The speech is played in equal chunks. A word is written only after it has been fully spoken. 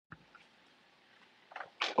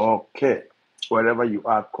Okay. Wherever you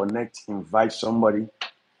are, connect, invite somebody,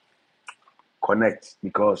 connect,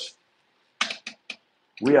 because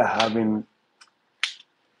we are having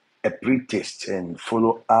a pre-test and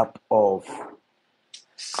follow-up of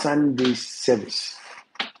Sunday service,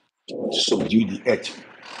 Subdue the Earth.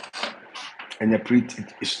 And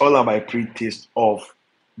it's all about a pre-test of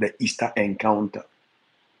the Easter encounter.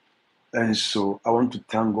 And so I want to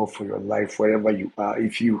thank God for your life wherever you are.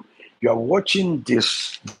 If you are watching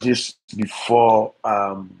this before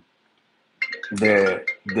we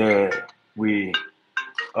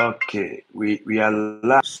are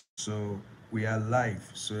live. So we are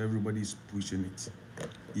live. So everybody's pushing it.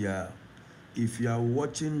 Yeah. If you are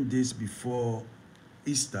watching this before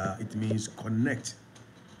Easter, it means connect.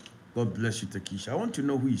 God bless you, Takisha. I want to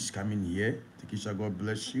know who is coming here. Takisha, God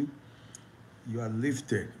bless you. You are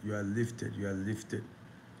lifted. You are lifted. You are lifted.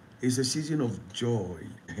 It's a season of joy,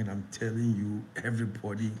 and I'm telling you,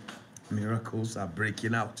 everybody, miracles are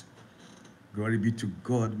breaking out. Glory be to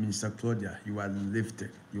God, Minister Claudia. You are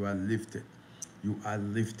lifted. You are lifted. You are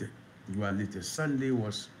lifted. You are lifted. Sunday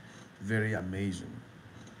was very amazing.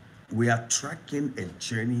 We are tracking a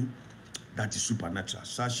journey that is supernatural.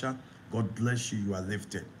 Sasha, God bless you. You are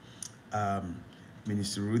lifted. Um,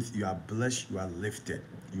 Minister Ruth, you are blessed. You are lifted.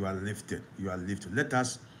 You are lifted. You are lifted. Let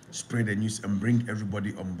us spread the news and bring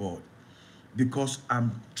everybody on board, because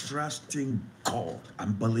I'm trusting God.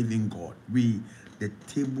 I'm believing God. The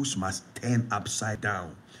tables must turn upside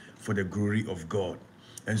down for the glory of God.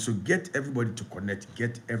 And so get everybody to connect.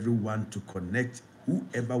 Get everyone to connect,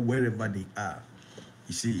 whoever, wherever they are.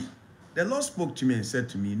 You see, the Lord spoke to me and said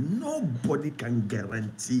to me, nobody can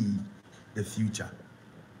guarantee the future,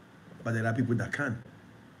 but there are people that can.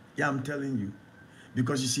 Yeah, I'm telling you.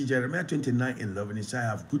 Because you see, Jeremiah 29:11, it says, I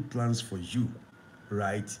have good plans for you,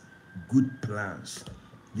 right? Good plans.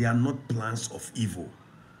 They are not plans of evil.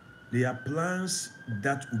 They are plans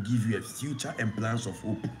that will give you a future and plans of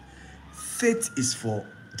hope. Faith is for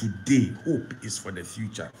today. Hope is for the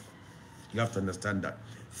future. You have to understand that.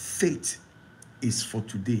 Faith is for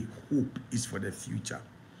today. Hope is for the future.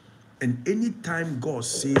 And anytime God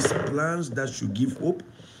says plans that should give hope,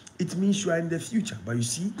 it means you are in the future. But you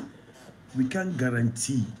see, we cannot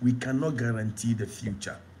guarantee the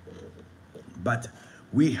future. But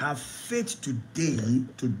we have faith today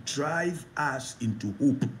to drive us into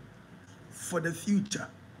hope for the future.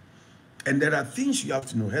 And there are things you have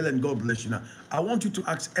to know. Helen, God bless you. Now, I want you to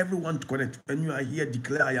ask everyone to connect. When you are here,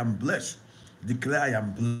 declare I am blessed. Declare I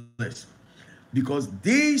am blessed. Because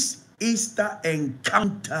this Easter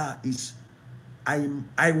encounter is,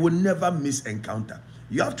 I will never miss encounter.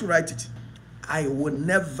 You have to write it. I will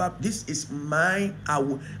never, this is mine. I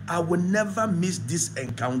will never miss this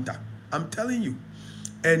encounter. I'm telling you.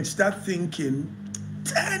 And start thinking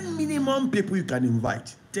 10 minimum people you can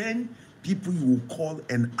invite. 10 people you will call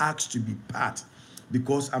and ask to be part.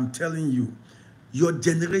 Because I'm telling you, your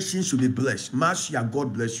generation should be blessed. Marcia,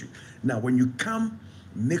 God bless you. Now, when you come,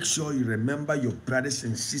 make sure you remember your brothers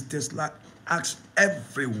and sisters. Like, ask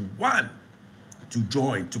everyone to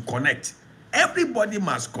join, to connect. Everybody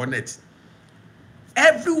must connect.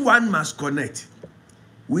 Everyone must connect.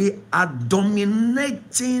 We are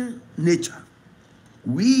dominating nature.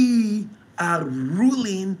 We are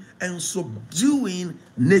ruling and subduing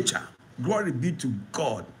nature. Glory be to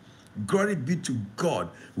God. Glory be to God.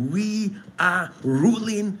 We are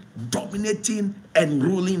ruling, dominating, and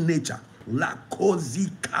ruling nature. La kozi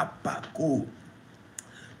kapako.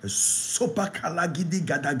 Sopakalagidi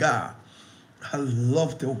gadaga. I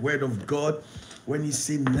love the word of God when he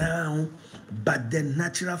said now, but the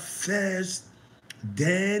natural first,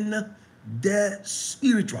 then the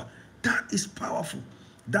spiritual. That is powerful.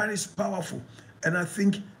 That is powerful. And I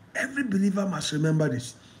think every believer must remember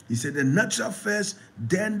this. He said the natural first,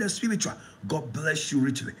 then the spiritual. God bless you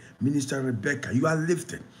richly. Minister Rebecca, you are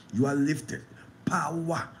lifted. You are lifted.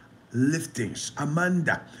 Power liftings.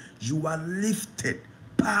 Amanda, you are lifted.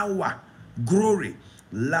 Power, glory.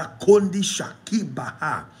 La kondi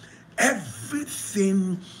shakibaha.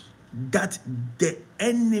 Everything that the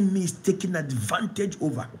enemy is taking advantage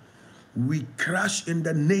over, we crash in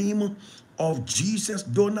the name of Jesus.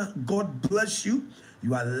 Donna, God bless you.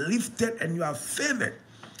 You are lifted and you are favored.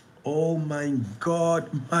 Oh my God,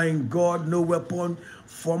 no weapon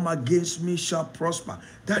formed against me shall prosper.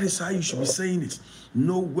 That is how you should be saying it.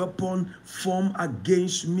 No weapon formed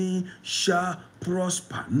against me shall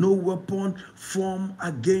prosper. No weapon formed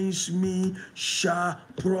against me shall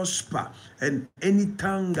prosper. And any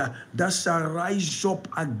tongue that shall rise up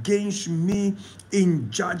against me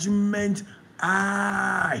in judgment,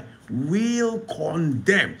 I will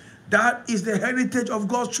condemn. That is the heritage of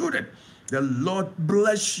God's children. The Lord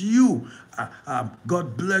bless you.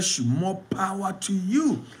 God bless you. More power to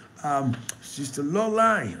you. Sister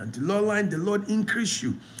Lawline, and Lawline, the Lord increase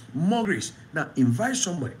you. More grace. Now invite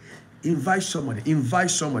somebody. Invite somebody. Invite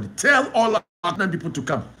somebody. Tell all our people to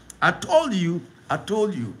come. I told you. I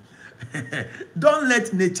told you. Don't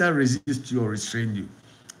let nature resist you or restrain you.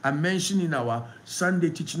 I mentioned in our Sunday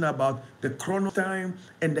teaching about the chronos time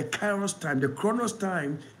and the kairos time. The chronos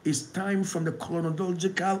time is time from the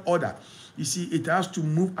chronological order. You see, it has to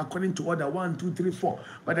move according to order 1, 2, 3, 4.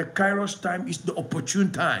 But the kairos time is the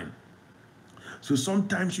opportune time. So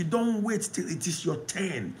sometimes you don't wait till it is your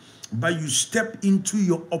turn, but you step into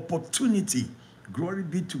your opportunity. Glory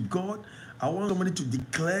be to God. I want somebody to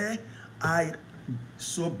declare, I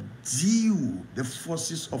subdue the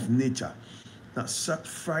forces of nature. Now,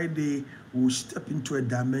 Friday, we'll step into a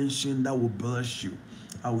dimension that will bless you.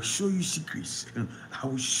 I will show you secrets. I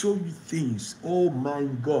will show you things. Oh my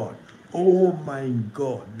God. Oh my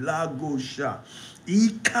God. Lagosha.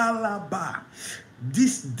 Ikalaba.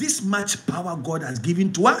 This much power God has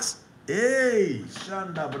given to us. Hey,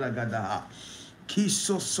 Shanda Bragadaha.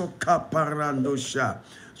 Kisosoka Parandosha.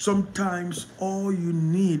 Sometimes all you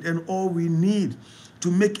need and all we need to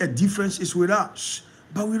make a difference is with us.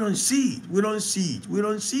 But we don't see it. We don't see it. We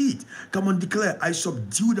don't see it. Come on, declare, I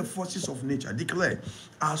subdue the forces of nature. Declare,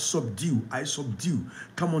 I subdue. I subdue.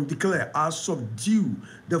 Come on, declare, I subdue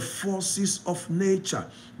the forces of nature.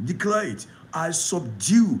 Declare it. I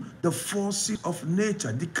subdue the forces of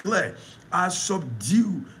nature. Declare, I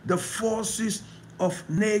subdue the forces of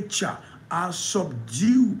nature. I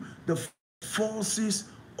subdue the forces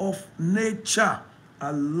of nature.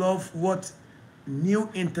 I love what New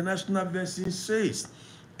International Version says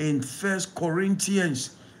in 1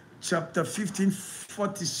 Corinthians chapter 15,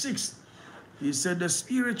 46. He said the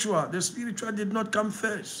spiritual did not come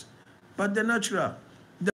first, but the natural.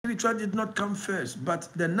 The spiritual did not come first, but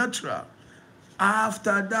the natural.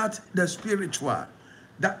 After that, the spiritual.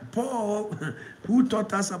 That Paul, who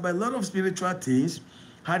taught us about a lot of spiritual things,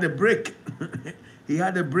 had a break. He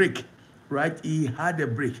had a break, right? He had a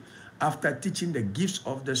break. After teaching the gifts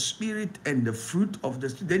of the Spirit and the fruit of the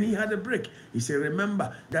Spirit, then he had a break. He said,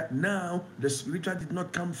 remember that now the spiritual did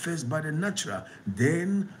not come first by the natural.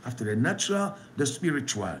 Then, after the natural, the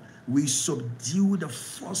spiritual. We subdue the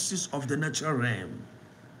forces of the natural realm.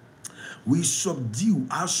 We subdue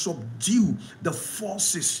the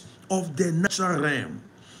forces of the natural realm.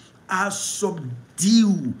 I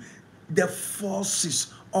subdue the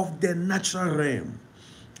forces of the natural realm.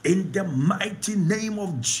 In the mighty name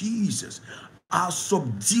of Jesus, I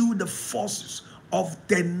subdue the forces of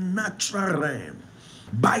the natural realm.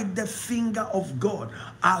 By the finger of God,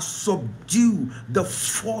 I subdue the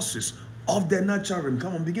forces of the natural realm.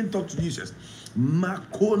 Come on, begin to talk to Jesus.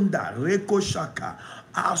 Makonda Rekoshaka.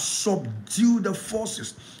 I subdue the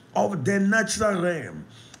forces of the natural realm.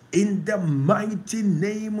 In the mighty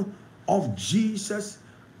name of Jesus,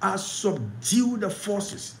 I subdue the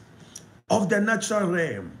forces of the natural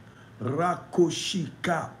realm.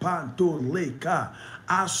 Rakoshika Pantoleka.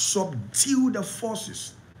 I subdue the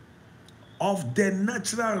forces of the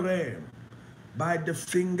natural realm by the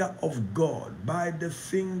finger of God. By the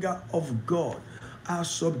finger of God. I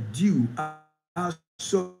subdue. I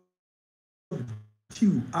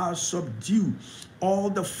subdue all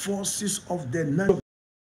the forces of the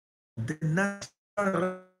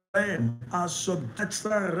natural realm. I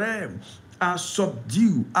subdue,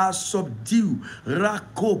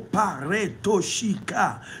 Rakopareto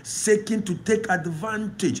Shika, seeking to take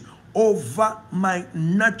advantage over my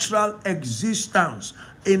natural existence.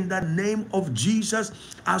 In the name of Jesus,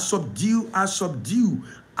 I subdue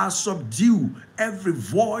every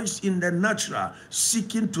voice in the natural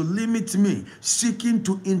seeking to limit me, seeking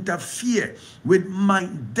to interfere with my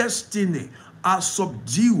destiny. I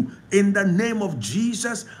subdue in the name of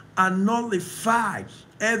Jesus and nullify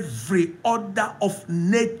every order of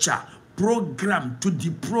nature program to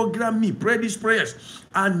deprogram me. Pray these prayers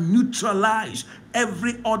and neutralize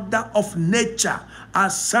every order of nature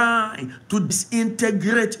assigned to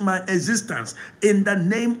disintegrate my existence in the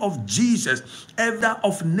name of Jesus. Every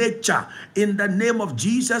of nature in the name of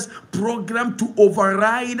Jesus program to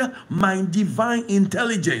override my divine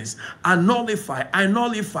intelligence. I nullify,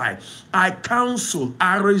 I counsel,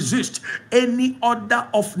 I resist any order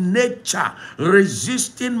of nature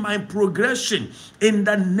resisting my progression in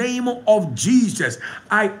the name of Jesus.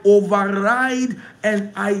 I override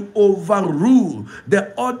and I overrule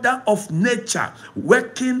the order of nature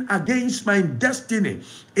working against my destiny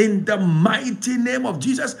in the mighty name of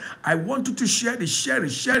Jesus. I want you to share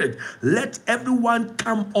it. Let everyone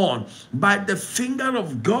come on. By the finger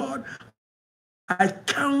of God, I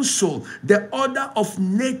counsel the order of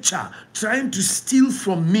nature trying to steal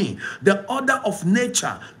from me, the order of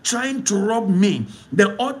nature trying to rob me,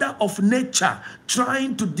 the order of nature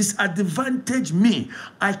trying to disadvantage me.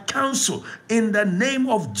 I counsel in the name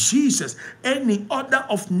of Jesus any order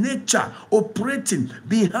of nature operating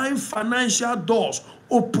behind financial doors,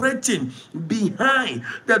 operating behind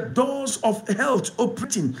the doors of health,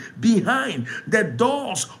 operating behind the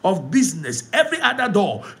doors of business, every other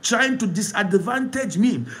door trying to disadvantage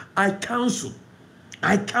me. I counsel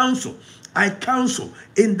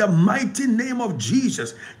in the mighty name of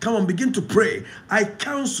Jesus. Come on, begin to pray. I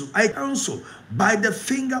counsel by the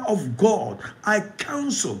finger of God. I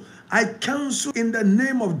counsel in the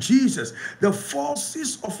name of Jesus. The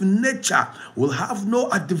forces of nature will have no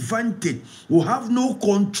advantage, will have no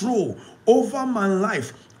control over my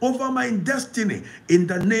life, over my destiny. In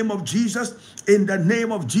the name of Jesus, in the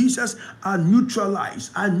name of Jesus, I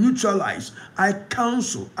neutralize, I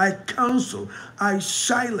counsel, I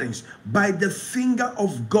silence by the finger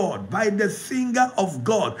of God,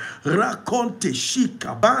 Raconte,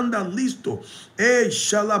 Shika, Banda, Listo,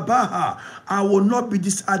 Shalabaha. I will not be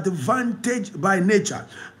disadvantaged by nature.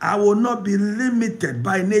 I will not be limited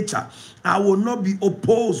by nature. I will not be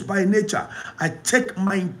opposed by nature. I take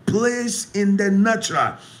my place in the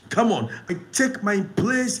natural. Come on, I take my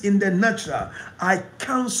place in the natural. I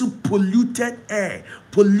cancel polluted air,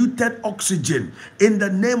 polluted oxygen. In the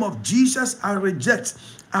name of Jesus, I reject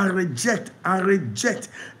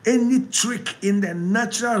any trick in the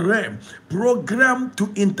natural realm, program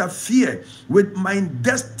to interfere with my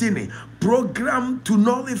destiny, program to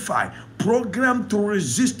nullify, program to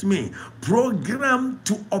resist me, program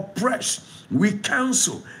to oppress. We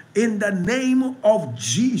cancel in the name of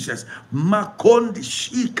Jesus. Makondi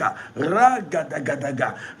shika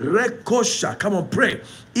ragadagadaga rekosha. Come on, pray.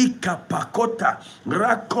 Ikapakota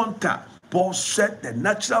rakonta. Paul said the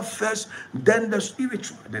natural first, then the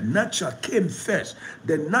spiritual. The natural came first.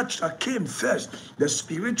 The natural came first. The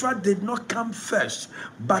spiritual did not come first,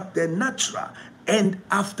 but the natural. And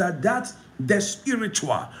after that, the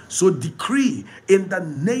spiritual. So decree in the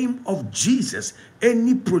name of Jesus,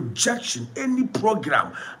 any projection, any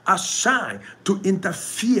program assigned to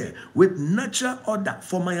interfere with natural order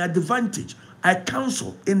for my advantage, I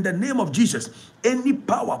counsel in the name of Jesus any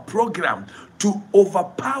power program to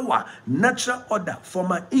overpower natural order for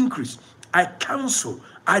my increase. I counsel,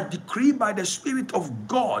 I decree by the Spirit of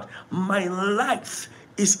God, my life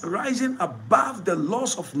is rising above the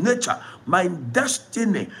laws of nature. My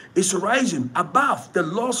destiny is rising above the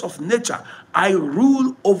laws of nature. I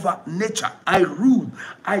rule over nature. I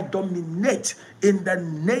dominate in the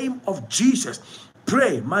name of Jesus.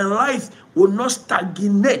 Pray, my life will not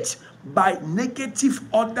stagnate by negative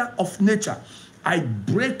order of nature. I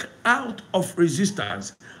break out of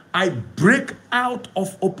resistance. I break out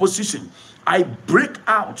of opposition. I break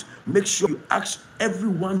out. Make sure you ask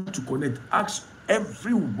everyone to connect. Ask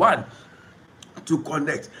everyone to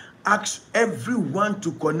connect. Ask everyone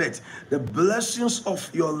to connect. The blessings of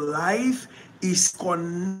your life is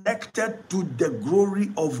connected to the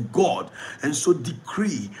glory of God. And so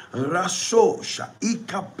decree, Rasosha,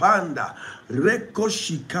 Ikapanda,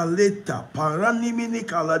 Rekoshikaleta, Paranimini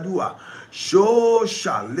Kaladua,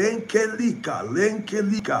 Shosha, Lenkelika,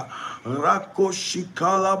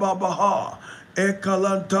 Rakoshikalababaha,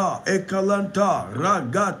 Ekalanta,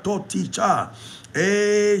 Ragatoticha,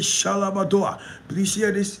 Shalabadoa. Please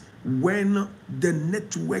hear this. When the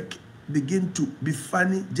network begin to be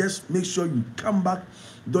funny, just make sure you come back.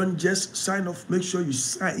 Don't just sign off. Make sure you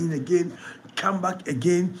sign in again. Come back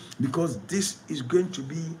again, because this is going to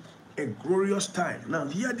be a glorious time. Now,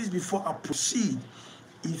 hear this before I proceed.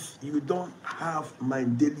 If you don't have my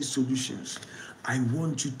daily solutions, I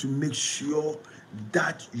want you to make sure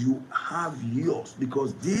that you have yours,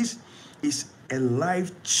 because this is a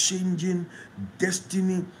life-changing,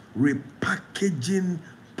 destiny repackaging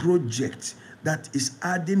project that is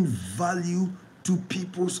adding value to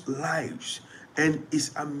people's lives. And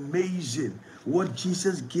it's amazing what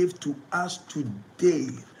Jesus gave to us today.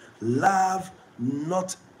 Love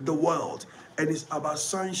not the world. And it's about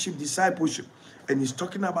sonship, discipleship. And he's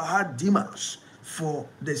talking about how Demas, for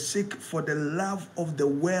the love of the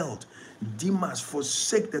world, Demas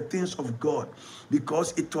forsake the things of God,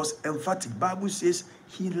 because it was emphatic. Bible says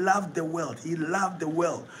he loved the world. He loved the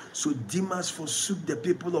world. So Demas forsook the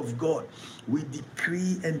people of God. We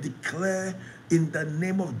decree and declare in the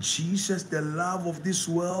name of Jesus, the love of this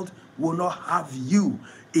world will not have you.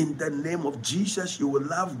 In the name of Jesus, you will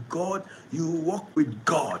love God. You will walk with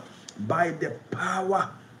God by the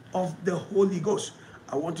power of the Holy Ghost.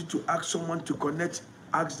 I want you to ask someone to connect.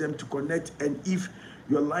 Ask them to connect. And if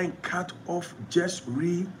Your line cut off, just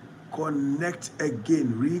reconnect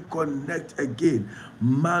again.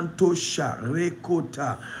 Mantosha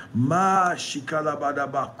rekota ma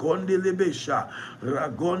shikalabadaba kondelebesha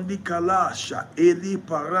ragondi kalasha eli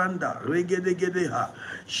paranda regedegedeha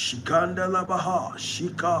shikanda labaha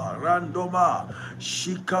shika randoma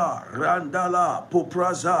shika randala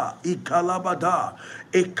popraza ikalabada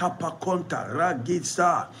ekapakonta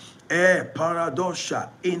ragitsa paradosha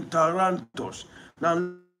interantos.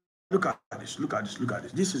 Now look at this.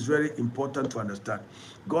 This is very important to understand.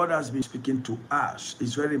 God has been speaking to us.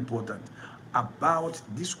 It's very important about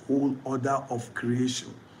this whole order of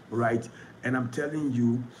creation, right? And I'm telling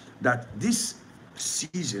you that this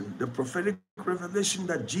season, the prophetic revelation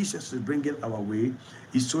that Jesus is bringing our way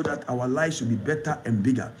is so that our lives will be better and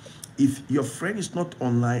bigger. If your friend is not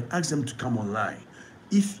online, ask them to come online.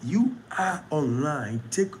 If you are online,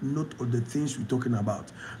 take note of the things we're talking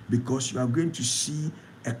about, because you are going to see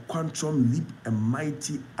a quantum leap, a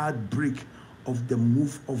mighty outbreak of the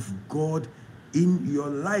move of God in your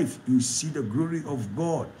life. You see the glory of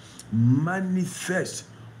God manifest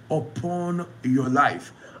upon your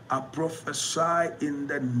life. I prophesy in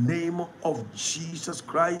the name of Jesus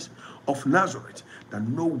Christ of Nazareth that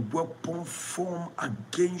no weapon formed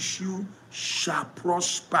against you shall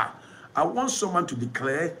prosper. I want someone to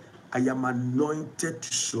declare, I am anointed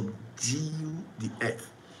to subdue the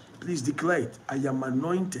earth. Please declare it. I am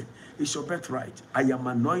anointed. It's your birthright. I am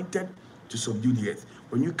anointed to subdue the earth.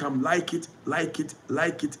 When you come, like it, and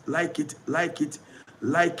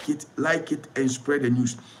spread the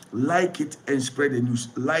news. Like it and spread the news.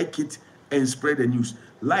 Like it and spread the news.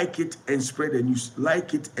 Like it and spread the news.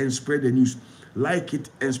 Like it and spread the news. Like it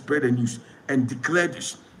and spread the news. And declare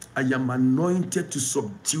this. I am anointed to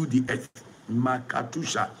subdue the earth.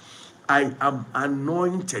 Makatusha. I am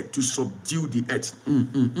anointed to subdue the earth.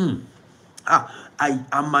 I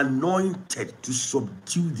am anointed to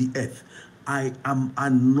subdue the earth. I am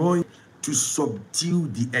anointed to subdue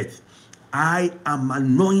the earth. I am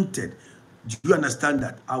anointed. Do you understand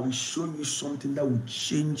that? I will show you something that will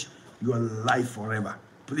change your life forever.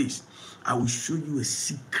 Please, I will show you a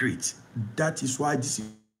secret. That is why this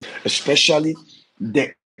is especially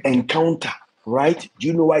the encounter, right? Do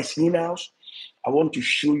you know why it's in house? I want to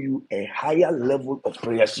show you a higher level of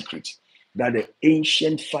prayer secret that the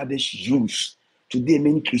ancient fathers used. Today,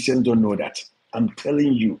 many Christians don't know that. I'm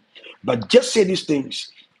telling you. But just say these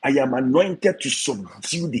things. I am anointed to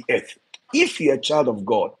subdue the earth. If you're a child of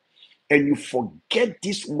God and you forget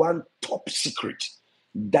this one top secret,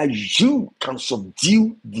 that you can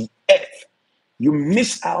subdue the earth, you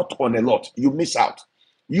miss out on a lot. You miss out.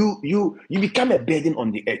 You become a burden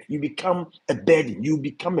on the earth. You become a burden. You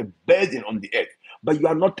become a burden on the earth. But you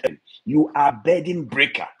are not. You are a burden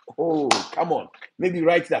breaker. Oh, come on. Maybe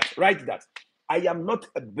write that. Write that. I am not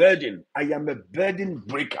a burden. I am a burden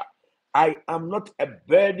breaker. I am not a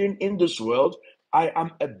burden in this world. I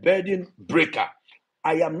am a burden breaker.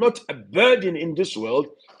 I am not a burden in this world.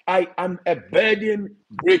 I am a burden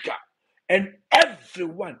breaker. And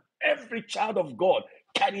everyone, every child of God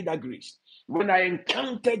carried that grace. When I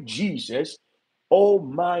encountered Jesus, oh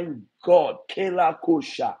my God, Kela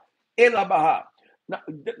Kosha, Elabaha. Now,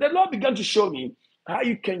 the Lord began to show me how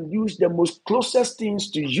you can use the most closest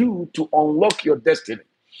things to you to unlock your destiny.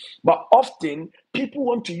 But often people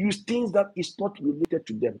want to use things that is not related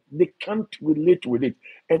to them. They can't relate with it,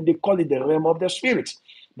 and they call it the realm of the spirit.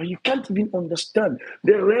 But you can't even understand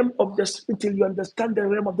the realm of the spirit till you understand the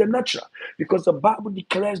realm of the natural, because the Bible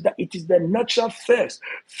declares that it is the natural first.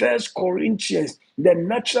 First Corinthians, the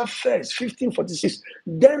natural first, 15:46.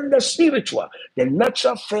 Then the spiritual, the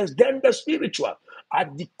natural first, then the spiritual. I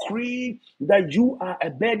decree that you are a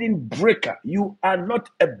burden breaker. You are not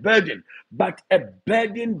a burden, but a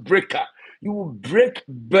burden breaker. You will break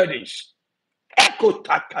burdens. Echo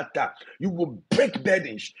takata. You will break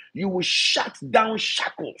burdens. You will shut down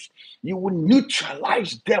shackles. You will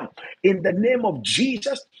neutralize them. In the name of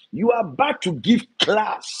Jesus, you are about to give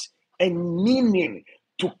class and meaning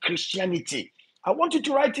to Christianity. I want you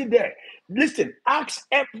to write it there. Listen, ask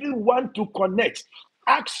everyone to connect.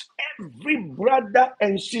 Ask every brother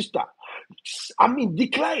and sister.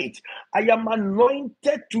 Declare it. I am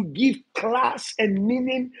anointed to give class and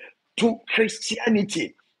meaning to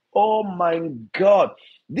Christianity. Oh my God.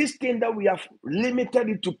 This thing that we have limited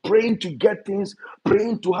it to praying to get things,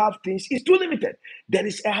 praying to have things, is too limited. There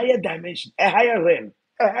is a higher dimension, a higher realm,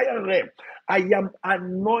 a higher realm. I am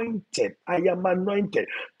anointed. I am anointed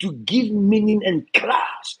to give meaning and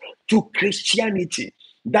class to Christianity.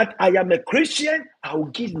 That I am a Christian, I will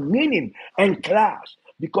give meaning and class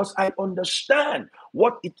because I understand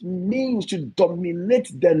what it means to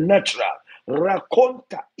dominate the natural.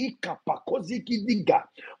 Rakonta ika pakozigidiga,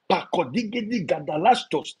 pakodigidiga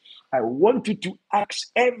dalastos. I want you to ask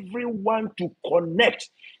everyone to connect.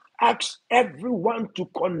 Ask everyone to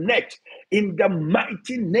connect in the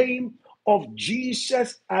mighty name of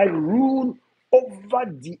Jesus. I rule over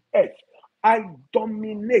the earth. I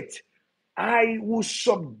dominate. I will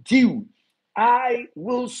subdue. I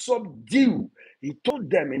will subdue. He told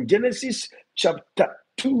them in Genesis chapter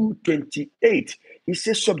 2:28. He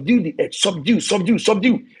says, subdue the earth, subdue, subdue,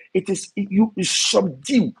 subdue. It is you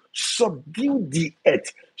subdue, subdue the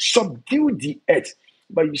earth, subdue the earth.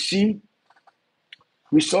 But you see,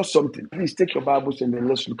 we saw something. Please take your Bibles and then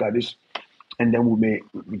let's look at this. And then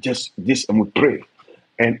we just this and we pray.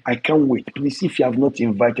 And I can't wait. Please, if you have not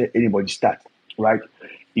invited anybody, start, right?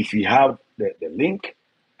 If you have the link,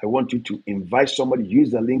 I want you to invite somebody,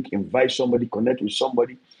 use the link, invite somebody, connect with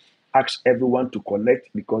somebody, ask everyone to connect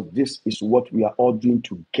because this is what we are all doing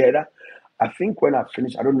together. I think when I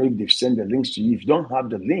finish, I don't know if they've sent the links to you. If you don't have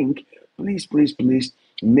the link, please, please, please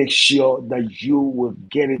make sure that you will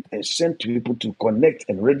get it and send to people to connect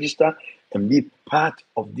and register and be part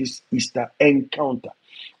of this Easter encounter.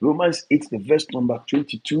 Romans 8, the verse number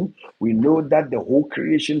 22, we know that the whole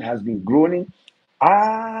creation has been groaning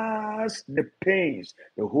as the pains,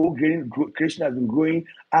 the whole creation has been growing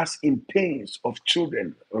as in pains of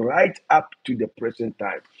children right up to the present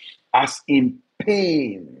time, as in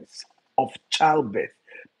pains of childbirth.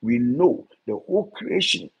 We know the whole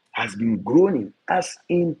creation has been groaning as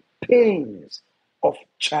in pains of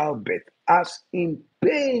childbirth, as in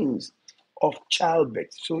pains of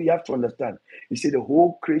childbirth. So you have to understand. He said the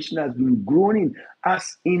whole creation has been groaning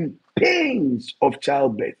as in pains of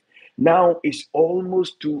childbirth. Now it's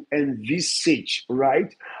almost to envisage,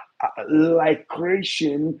 right? Like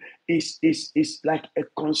creation is like a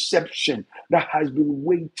conception that has been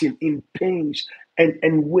waiting in pains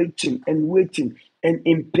and waiting and waiting and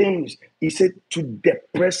in pains. He said to the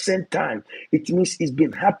present time. It means it's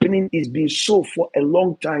been happening, it's been so for a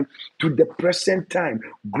long time to the present time.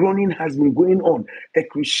 Groaning has been going on,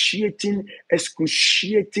 excruciating,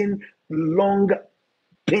 long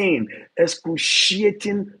pain,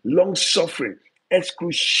 excruciating long suffering,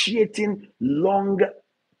 excruciating long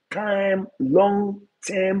term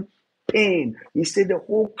pain. He said the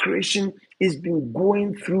whole creation has been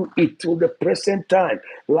going through it till the present time,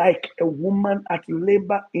 like a woman at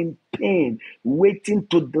labor in pain, waiting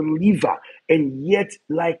to deliver, and yet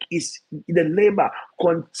like is the labor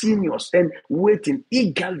continuous and waiting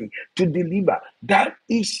eagerly to deliver. That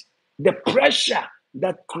is the pressure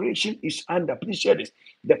that creation is under. Please hear this.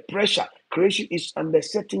 The pressure, creation is under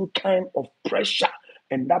certain kind of pressure,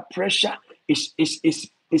 and that pressure is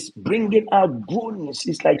bringing out groanings.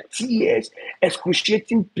 It's like tears,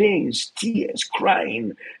 excruciating pains, tears,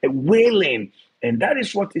 crying, and wailing, and that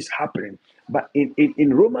is what is happening. But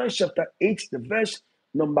in Romans chapter 8, the verse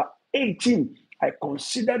number 18, I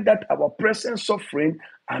consider that our present suffering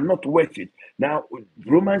are not worth it. Now,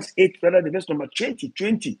 Romans 8, rather the verse number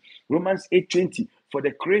 20, Romans 8:20, for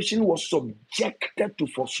the creation was subjected to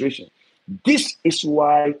frustration. This is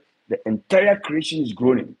why the entire creation is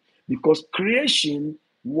groaning, because creation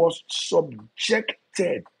was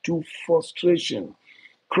subjected to frustration.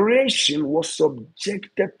 Creation was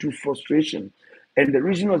subjected to frustration. And the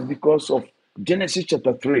reason was because of Genesis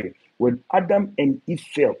chapter 3. When Adam and Eve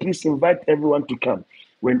fell, please invite everyone to come.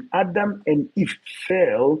 When Adam and Eve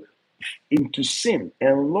fell into sin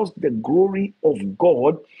and lost the glory of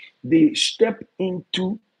God, they stepped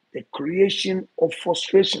into the creation of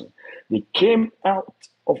frustration. They came out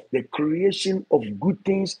of the creation of good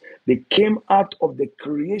things. They came out of the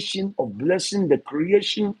creation of blessing, the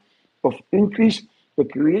creation of increase, the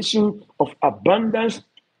creation of abundance,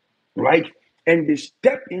 right? And they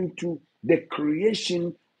step into the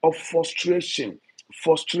creation of frustration.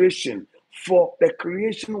 Frustration. For the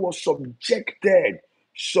creation was subjected.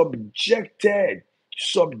 For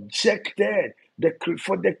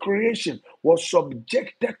the creation was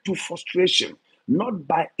subjected to frustration, not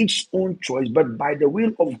by its own choice, but by the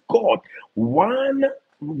will of God. One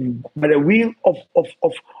by the will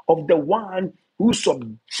of the one who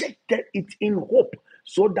subjected it in hope,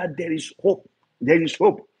 so that there is hope. There is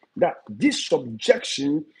hope that this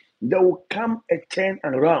subjection, there will come a turn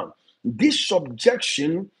around. This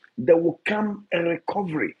subjection, there will come a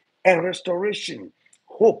recovery, a restoration,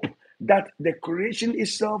 hope that the creation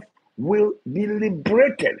itself will be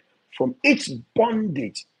liberated from its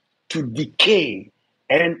bondage to decay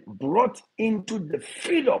and brought into the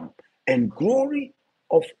freedom and glory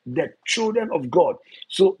of the children of God.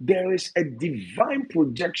 So there is a divine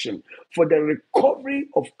projection for the recovery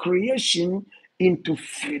of creation into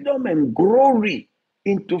freedom and glory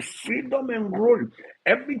into freedom and glory.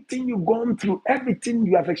 Everything you've gone through, everything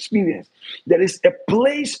you have experienced, there is a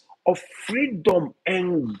place of freedom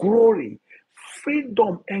and glory.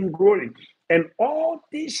 Freedom and glory. And all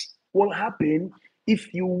this will happen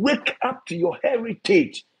if you wake up to your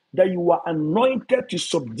heritage that you are anointed to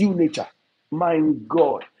subdue nature. My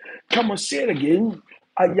God. Come on, say it again.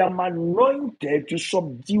 I am anointed to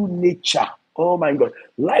subdue nature. Oh my God.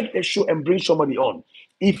 Like the show and bring somebody on.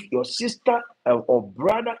 If your sister or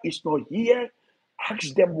brother is not here,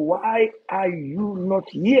 ask them, why are you not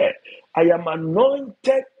here? I am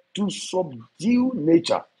anointed to subdue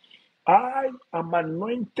nature. I am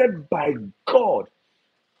anointed by God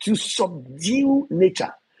to subdue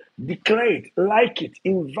nature. Declare it, like it,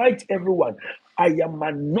 invite everyone. I am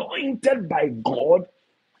anointed by God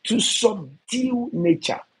to subdue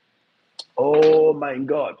nature. Oh my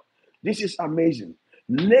God, this is amazing.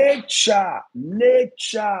 Nature,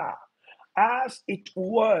 as it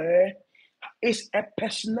were, is a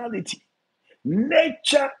personality.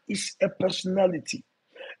 Nature is a personality.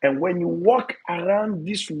 And when you walk around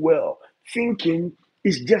this world thinking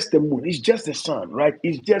it's just the moon, it's just the sun, right?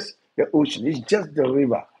 It's just the ocean, it's just the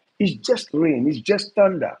river, it's just rain, it's just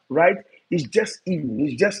thunder, right? It's just evening,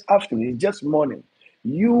 it's just afternoon, it's just morning.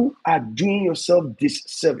 You are doing yourself this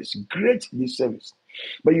service, great disservice.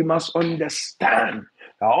 But you must understand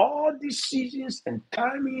that all these seasons and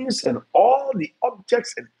timings and all the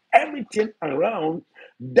objects and everything around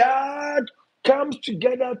that comes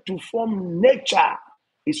together to form nature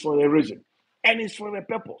is for a reason and it's for a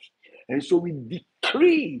purpose. And so we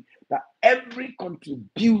decree that every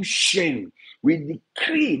contribution, we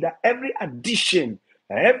decree that every addition,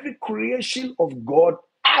 every creation of God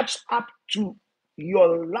adds up to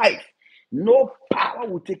your life. No power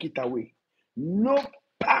will take it away. No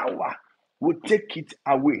power will take it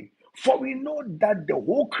away. For we know that the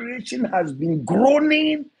whole creation has been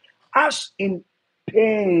groaning as in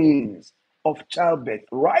pains of childbirth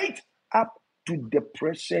right up to the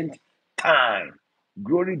present time.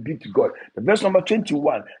 Glory be to God. The verse number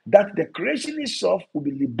 21, that the creation itself will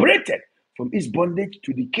be liberated from its bondage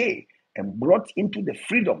to decay and brought into the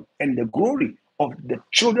freedom and the glory of the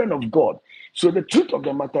children of God. So the truth of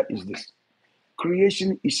the matter is this: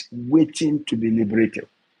 creation is waiting to be liberated.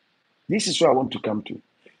 This is what I want to come to.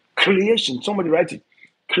 Creation, somebody write it.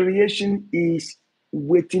 Creation is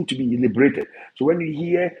waiting to be liberated. So when you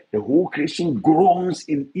hear the whole creation groans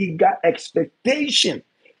in eager expectation,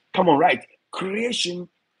 come on, right? Creation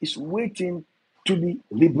is waiting to be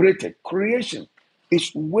liberated. Creation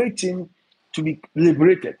is waiting to be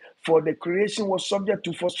liberated. For the creation was subject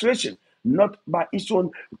to frustration, not by its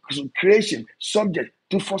own creation, subject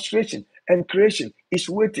to frustration. And creation is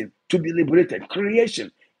waiting to be liberated.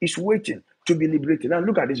 Creation is waiting to be liberated. Now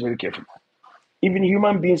look at this very carefully. Even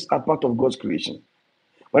human beings are part of God's creation.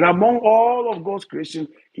 But among all of God's creation,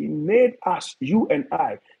 He made us, you and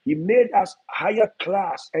I, He made us higher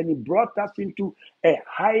class and He brought us into a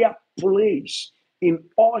higher place in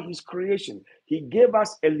all His creation. He gave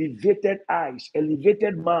us elevated eyes,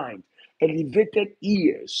 elevated mind, elevated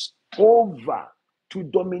ears over to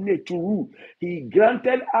dominate, to rule. He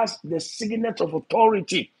granted us the signet of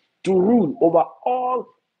authority to rule over all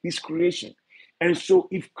His creation. And so,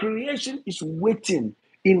 if creation is waiting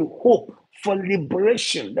in hope for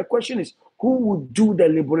liberation, the question is, who will do the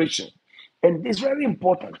liberation? And it's very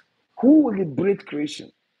important. Who will liberate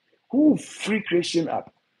creation? Who will free creation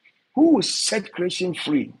up? Who will set creation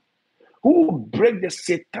free? Who will break the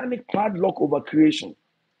satanic padlock over creation?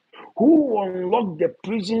 Who will unlock the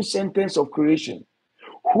prison sentence of creation?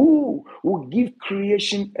 Who will give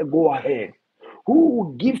creation a go ahead? Who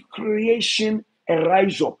will give creation a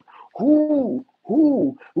rise up? Who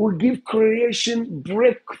will give creation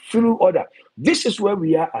breakthrough order? This is where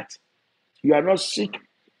we are at. You are not sick.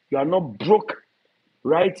 You are not broke,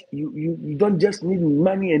 right? You don't just need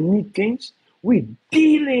money and need things. We're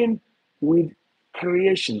dealing with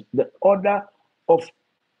creation, the order of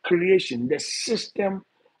creation, the system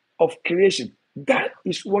of creation. That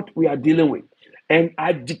is what we are dealing with. And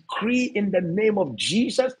I decree in the name of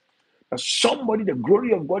Jesus that somebody, the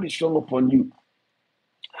glory of God is shown upon you.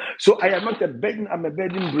 So I am not a burden, I'm a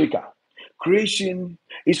burden breaker. Creation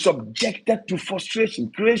is subjected to frustration.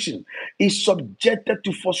 Creation is subjected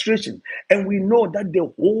to frustration. And we know that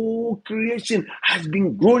the whole creation has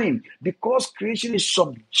been groaning. Because creation is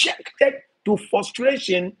subjected to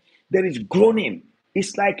frustration, there is groaning.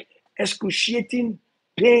 It's like excruciating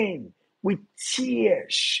pain with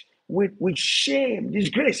tears, with shame,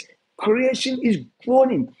 disgrace. Creation is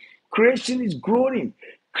groaning. Creation is groaning.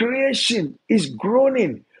 Creation is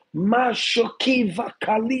groaning. Mashokiva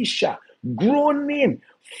Kalisha, groaning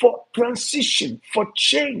for transition, for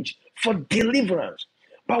change, for deliverance.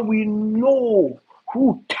 But we know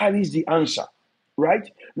who carries the answer, right?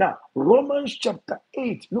 Now, Romans chapter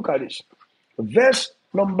 8, look at this. Verse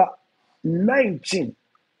number 19.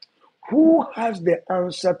 Who has the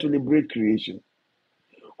answer to liberate creation?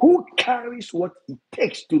 Who carries what it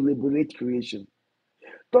takes to liberate creation?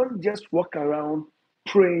 Don't just walk around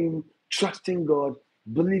praying, trusting God,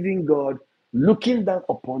 believing God, looking down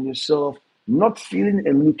upon yourself, not feeling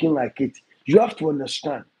and looking like it. You have to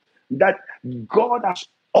understand that God has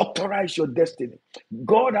authorized your destiny.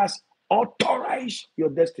 God has authorized your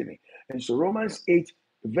destiny. And so Romans 8,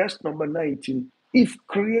 verse number 19, if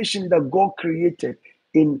creation that God created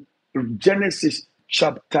in Genesis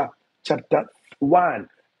chapter 1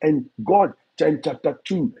 and God in chapter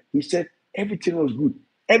 2, he said everything was good.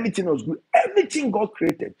 Everything was good. Everything God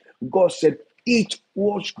created, God said it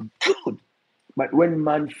was good. But when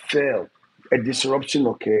man fell, a disruption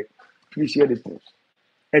occurred. Please hear these things.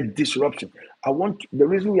 A disruption. The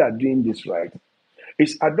reason we are doing this, right,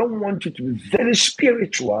 is I don't want you to be very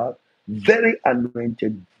spiritual, very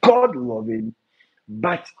anointed, God loving,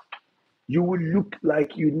 but you will look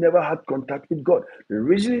like you never had contact with God. The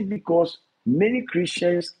reason is because many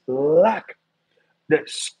Christians lack the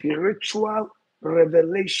spiritual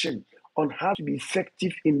revelation on how to be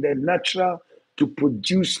effective in the natural to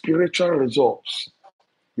produce spiritual results.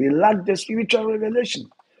 They lack the spiritual revelation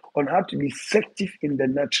on how to be effective in the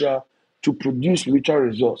natural to produce spiritual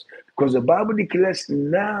results. Because the Bible declares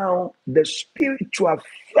now the spiritual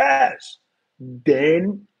first,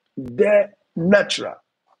 then the natural.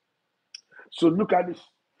 So look at this.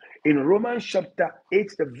 In Romans chapter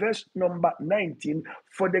 8, the verse number 19,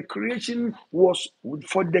 for the creation was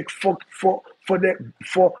for the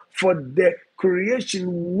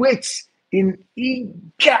creation waits in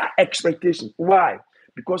eager expectation. Why?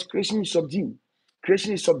 Because creation is subdued,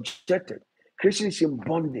 creation is subjected, creation is in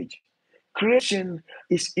bondage, creation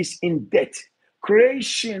is in debt,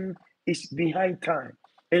 creation is behind time,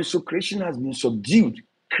 and so creation has been subdued.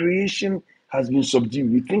 Creation has been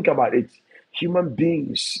subdued. You think about it, human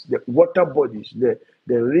beings, the water bodies, the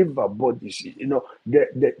river bodies,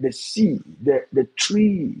 the sea, the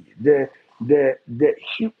tree,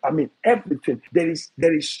 everything. There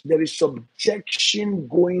is subjection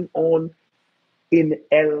going on in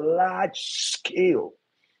a large scale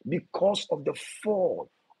because of the fall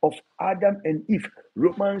of Adam and Eve.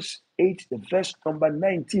 Romans 8, the verse number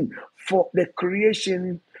 19. For the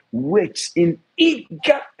creation waits in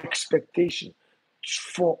eager expectation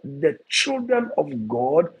for the children of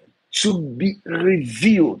God to be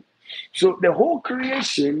revealed. So the whole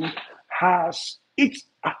creation has its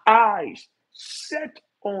eyes set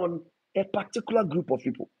on a particular group of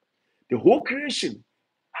people. The whole creation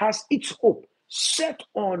has its hope set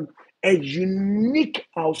on a unique,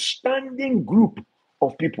 outstanding group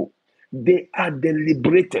of people. They are the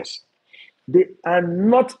liberators. They are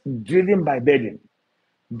not driven by burden.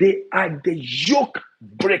 They are the yoke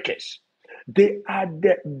breakers. They are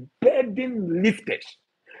the burden lifters.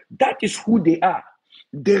 That is who they are.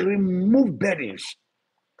 They remove burdens.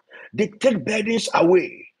 They take burdens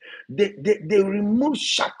away. They remove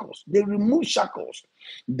shackles. They remove shackles.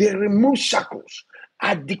 They remove shackles.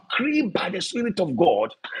 I decree by the Spirit of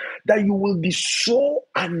God that you will be so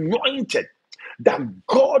anointed that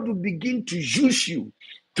God will begin to use you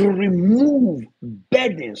to remove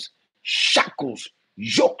burdens, shackles,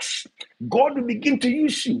 yokes. God will begin to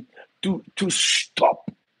use you to stop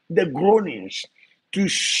the groanings, to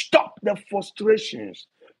stop the frustrations,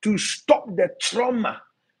 to stop the trauma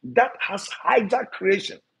that has hijacked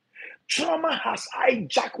creation. Trauma has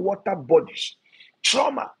hijacked water bodies.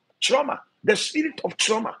 Trauma, the spirit of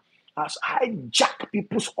trauma has hijacked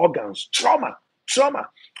people's organs. Trauma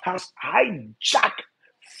has hijacked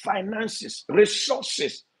finances,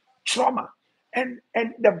 resources. Trauma. And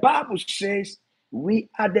the Bible says we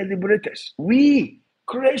are the liberators.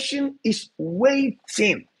 Creation is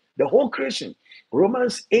waiting. The whole creation.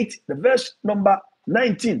 Romans 8, the verse number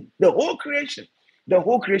 19. The whole creation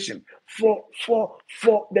for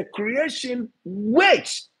the creation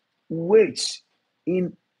waits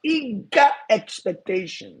in eager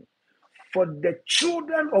expectation for the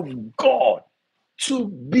children of God to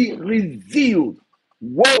be revealed.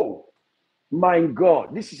 Whoa, my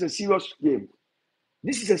God, this is a serious game.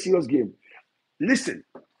 Listen,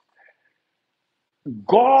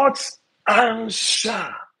 God's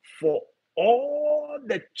answer for all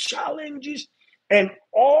the challenges and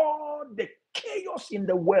all the chaos in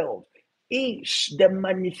the world is the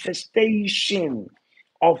manifestation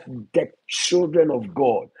of the children of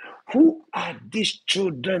God. Who are these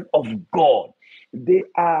children of God? They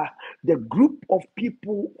are the group of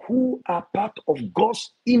people who are part of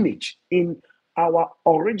God's image in our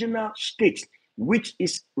original state, which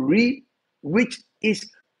is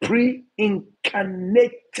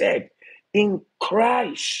pre-incarnated in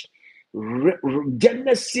Christ.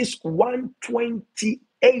 Genesis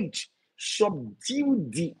 1:28, subdue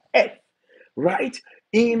the earth, right?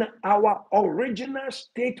 In our original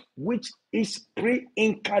state, which is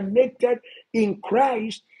pre-incarnated in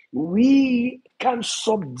Christ, we can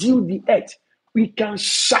subdue the earth. We can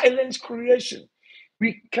silence creation.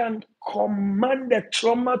 We can command the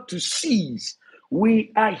trauma to cease.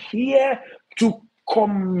 We are here to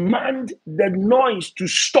command the noise to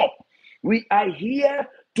stop. We are here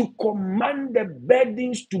to command the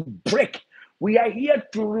burdens to break. We are here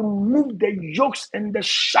to remove the yokes and the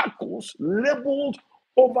shackles labeled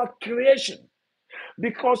over creation,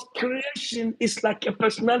 because creation is like a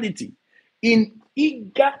personality in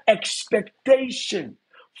eager expectation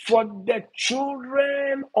for the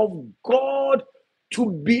children of God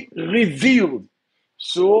to be revealed.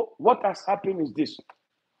 So, what has happened is this: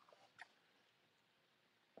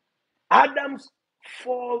 Adam's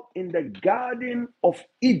fall in the Garden of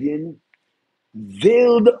Eden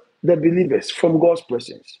veiled the believers from God's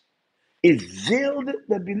presence. It veiled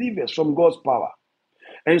the believers from God's power.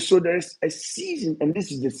 And so there is a season, and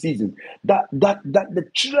this is the season that the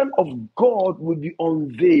children of God will be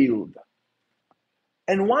unveiled.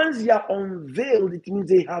 And once they are unveiled, it means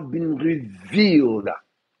they have been revealed.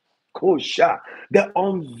 Kosha. The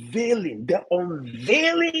unveiling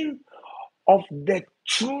of the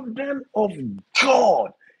children of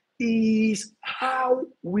God is how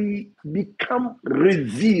we become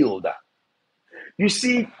revealed. You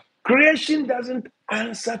see, creation doesn't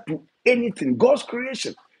answer to anything. God's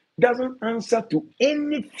creation doesn't answer to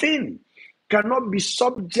anything, cannot be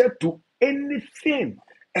subject to anything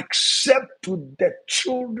except to the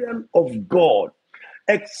children of God,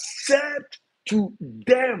 except to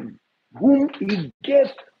them whom He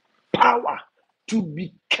gave power to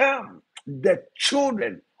become the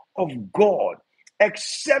children of God,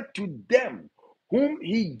 except to them whom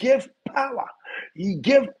He gave power. He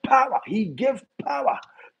gave power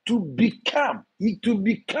to become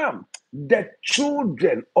the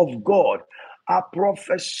children of God. I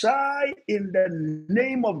prophesy in the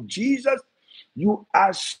name of Jesus, you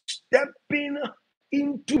are stepping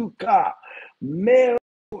into car.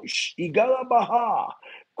 Igalabaha,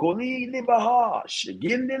 Kolilibaha,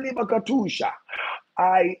 Shigindilibakatusha.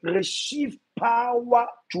 I receive power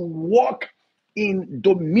to walk in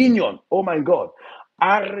dominion. Oh my God.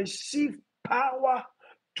 I receive power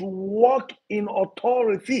to walk in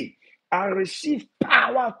authority. I receive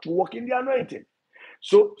power to walk in the anointing.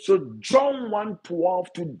 So John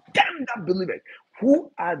 1:12, to them that believe it.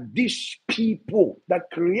 Who are these people that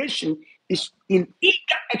creation is in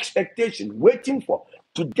eager expectation, waiting for?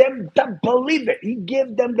 To them that believe it, He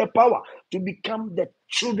gave them the power to become the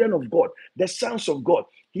children of God, the sons of God.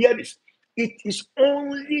 Hear this. It is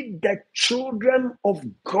only the children of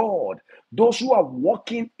God, those who are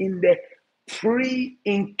walking in the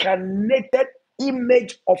pre-incarnated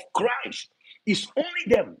image of Christ. It's only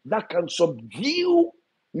them that can subdue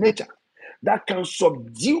nature, that can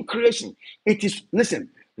subdue creation. It is,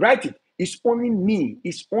 listen, write it. It's only me.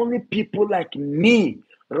 It's only people like me,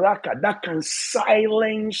 Raka, that can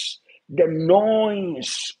silence the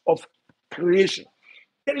noise of creation.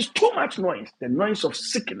 There is too much noise, the noise of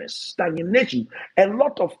sickness, stagnation, a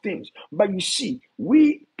lot of things. But you see,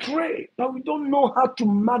 we pray, but we don't know how to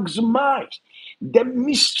maximize the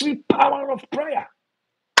mystery power of prayer.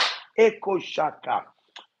 Eko Shaka.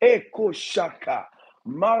 Eko Shaka.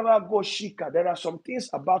 Maragoshika. There are some things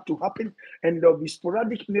about to happen, and there will be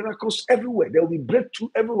sporadic miracles everywhere. There will be breakthrough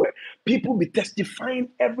everywhere. People be testifying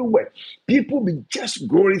everywhere. People be just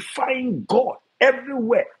glorifying God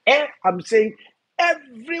everywhere. And I'm saying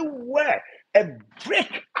everywhere. A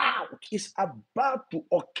breakout is about to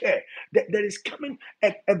occur. There is coming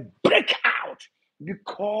a breakout,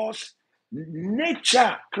 because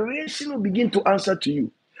nature, creation will begin to answer to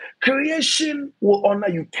you. Creation will honor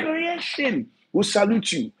you. Creation will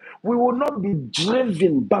salute you. We will not be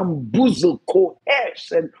driven, bamboozled,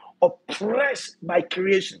 coerced, and oppressed by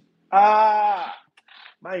creation.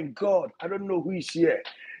 My God, I don't know who is here.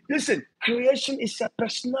 Listen, creation is a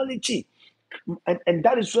personality. And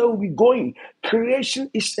that is where we're going. Creation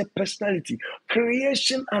is a personality.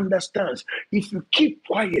 Creation understands. If you keep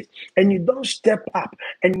quiet and you don't step up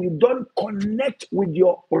and you don't connect with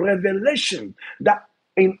your revelation that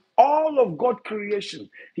in all of God creation,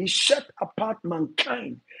 He set apart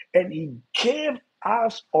mankind and He gave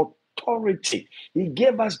us authority authority. He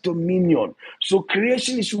gave us dominion. So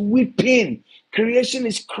creation is weeping. Creation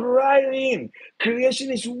is crying.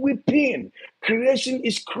 Creation is weeping. Creation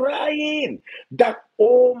is crying that,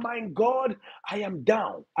 oh my God, I am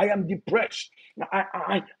down. I am depressed.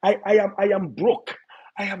 I am broke.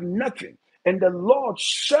 I have nothing. And the Lord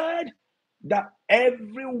said that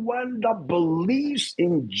everyone that believes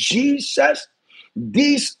in Jesus,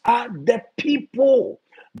 these are the people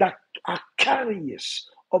that are carriers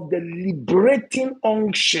of the liberating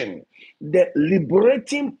unction, the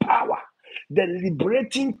liberating power, the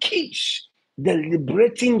liberating keys, the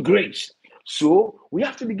liberating grace. So we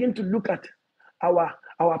have to begin to look at our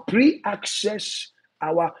pre-access,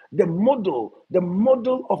 the model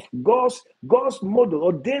of God's model,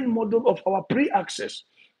 ordained model of our pre-access.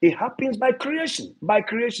 It happens by creation. By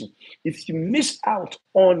creation. If you miss out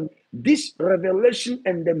on this revelation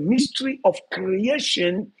and the mystery of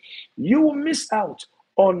creation, you will miss out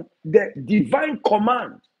on the divine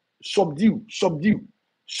command: subdue, subdue,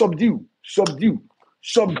 subdue, subdue,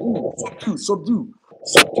 subdue, subdue, subdue,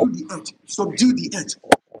 subdue the earth, subdue the earth.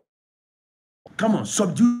 Come on,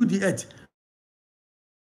 subdue the earth.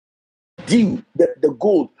 Subdue the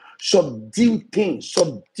gold. Subdue things.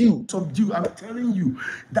 Subdue. I'm telling you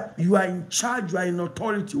that you are in charge, you are in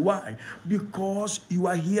authority. Why? Because you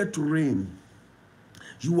are here to reign.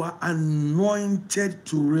 You are anointed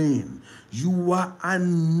to reign. You are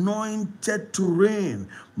anointed to reign.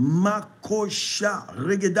 Makosha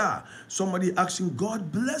regeda. Somebody asking,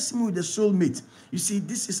 God bless me with a soulmate. You see,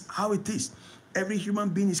 this is how it is. Every human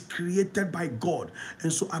being is created by God.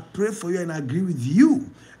 And so I pray for you and I agree with you.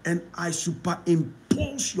 And I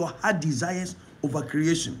superimpose your heart desires over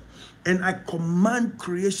creation. And I command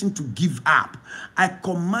creation to give up. I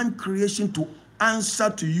command creation to answer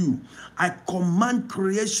to you. I command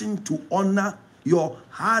creation to honor your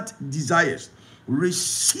heart desires.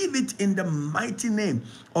 Receive it in the mighty name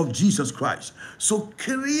of Jesus Christ. So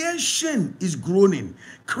creation is groaning.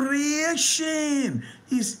 Creation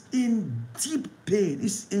is in deep pain.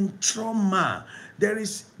 It's in trauma. There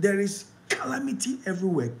is calamity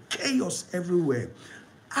everywhere, chaos everywhere,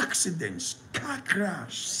 accidents, car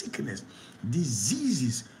crash, sickness,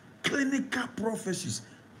 diseases, clinical prophecies.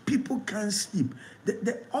 People can't sleep.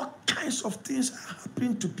 All kinds of things are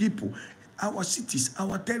happening to people, our cities,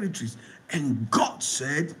 our territories. And God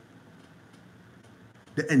said,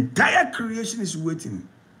 the entire creation is waiting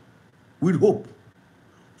with hope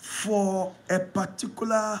for a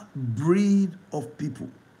particular breed of people,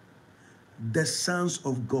 the sons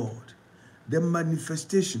of God, the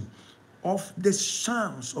manifestation of the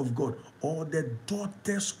sons of God, or the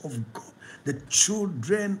daughters of God, the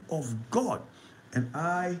children of God. And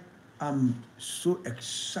I am so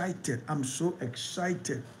excited. I'm so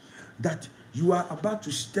excited that you are about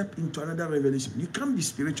to step into another revelation. You can't be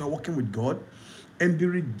spiritual walking with God and be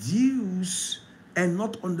reduced and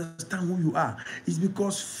not understand who you are. It's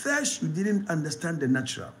because first you didn't understand the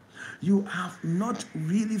natural. You have not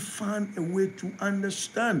really found a way to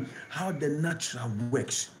understand how the natural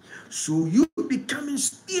works. So you becoming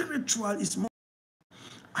spiritual is more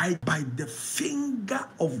by the finger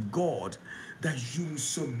of God that you will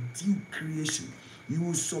subdue creation. You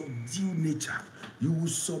will subdue nature. You will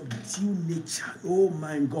subdue nature. Oh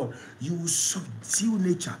my God. You will subdue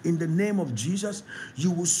nature. In the name of Jesus,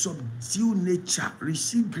 you will subdue nature.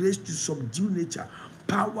 Receive grace to subdue nature.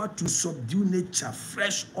 Power to subdue nature.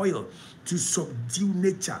 Fresh oil to subdue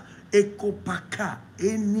nature. Ekopaka.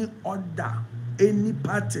 Any order, any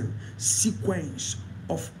pattern, sequence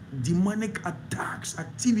of demonic attacks,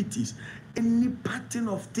 activities, any pattern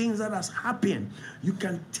of things that has happened, you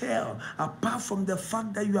can tell. Apart from the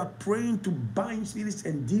fact that you are praying to bind spirits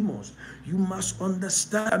and demons, you must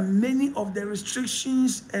understand that many of the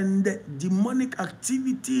restrictions and the demonic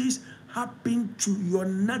activities happen to your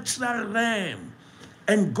natural realm.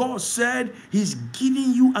 And God said He's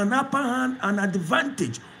giving you an upper hand, an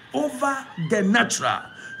advantage over the natural.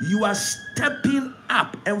 You are stepping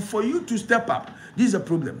up, and for you to step up, this is a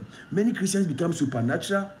problem. Many Christians become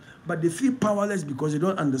supernatural, but they feel powerless because they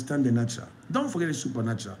don't understand the natural. Don't forget the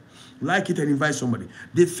supernatural. Like it and invite somebody.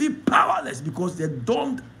 They feel powerless because they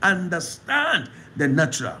don't understand the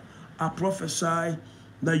natural. I prophesy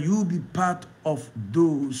that you will be part of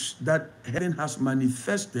those that heaven has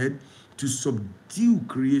manifested to subdue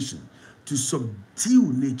creation, to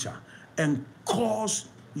subdue nature, and cause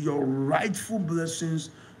your rightful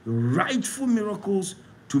blessings, rightful miracles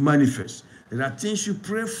to manifest. There are things you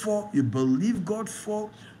pray for, you believe God for,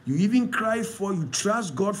 you even cry for, you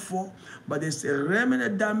trust God for, but there's a realm and a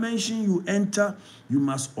dimension you enter. You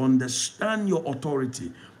must understand your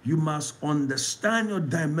authority. You must understand your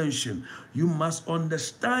dimension. You must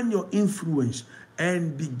understand your influence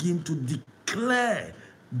and begin to declare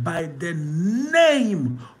by the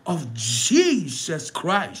name of Jesus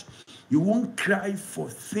Christ. You won't cry for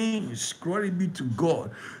things. Glory be to God.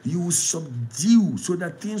 You will subdue so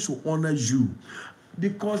that things will honor you.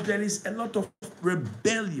 Because there is a lot of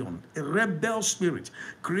rebellion, a rebel spirit.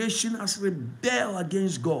 Creation has rebelled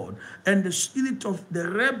against God, and the spirit of the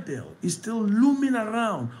rebel is still looming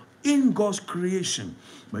around in God's creation.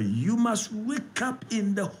 But you must wake up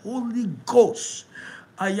in the Holy Ghost.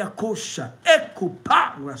 Ayakosha,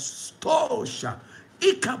 Ekoparastosha,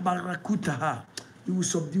 Ikabarakutaha. You will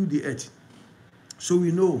subdue the earth. So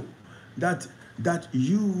we know that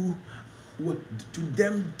you, to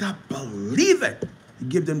them that believe it, he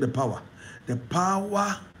gave them the power. The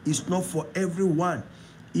power is not for everyone.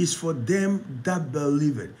 It's for them that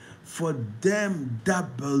believe it. For them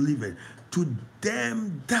that believe it. To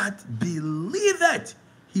them that believe it,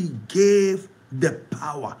 he gave the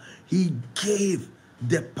power. He gave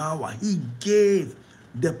the power. He gave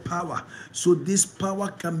the power. So this power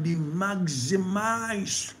can be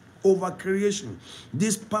maximized over creation.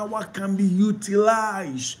 This power can be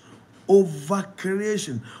utilized over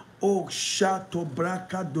creation. Oh, Shato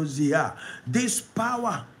Braka Dozia. This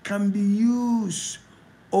power can be used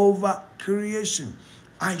over creation.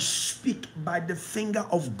 I speak by the finger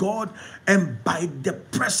of God and by the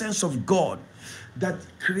presence of God that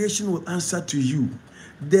creation will answer to you.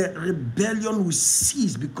 The rebellion will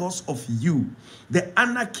cease because of you. The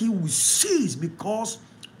anarchy will cease because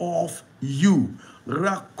of you.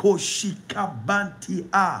 Rakoshika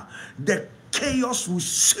Bantia. The chaos will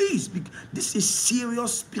cease. This is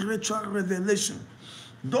serious spiritual revelation.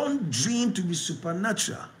 Don't dream to be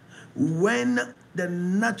supernatural when the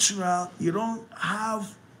natural, you don't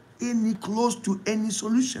have any close to any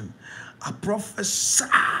solution. I prophesy.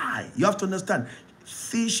 You have to understand,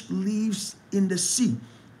 fish lives in the sea.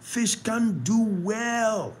 Fish can't do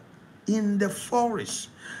well in the forest.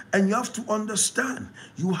 And you have to understand,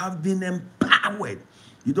 you have been empowered.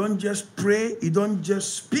 You don't just pray, you don't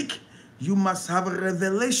just speak. You must have a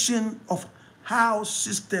revelation of how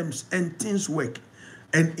systems and things work.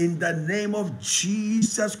 And in the name of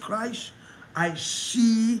Jesus Christ, I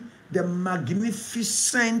see the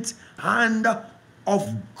magnificent hand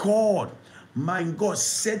of God, my God,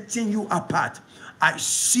 setting you apart. I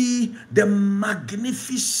see the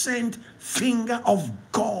magnificent finger of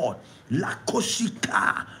God,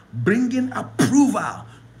 Lakoshika, bringing approval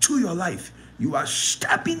to your life. You are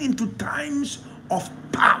stepping into times of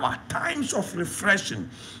power, times of refreshing.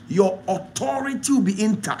 Your authority will be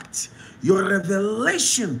intact. Your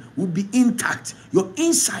revelation will be intact. Your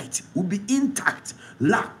insight will be intact.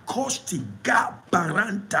 La Costiga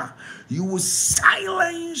Baranta. You will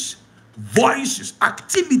silence voices,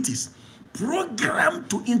 activities, programmed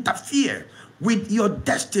to interfere with your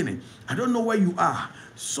destiny. I don't know where you are.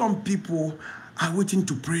 Some people are waiting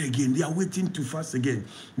to pray again. They are waiting to fast again,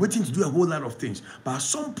 waiting to do a whole lot of things. But at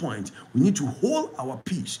some point, we need to hold our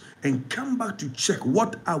peace and come back to check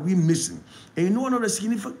what are we missing. And you know one of the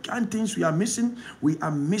significant things we are missing? We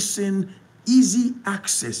are missing easy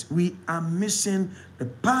access. We are missing the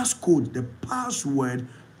passcode, the password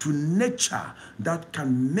to nature that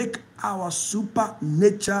can make our super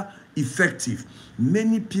nature effective.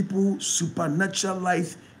 Many people, supernatural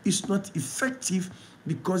life is not effective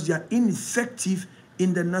because they are ineffective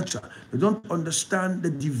in the natural. They don't understand the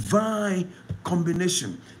divine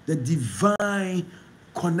combination, the divine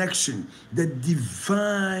connection, the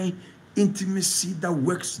divine intimacy that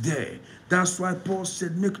works there. That's why Paul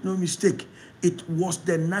said, make no mistake, it was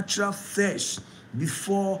the natural first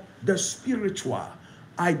before the spiritual.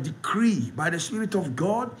 I decree by the Spirit of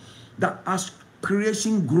God that as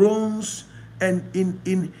creation groans and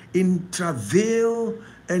in travail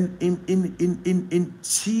and in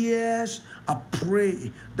tears, I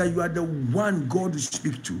pray that you are the one God will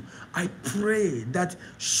speak to. I pray that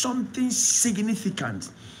something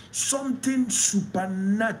significant, something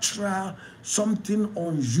supernatural, something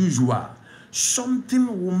unusual,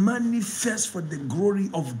 something will manifest for the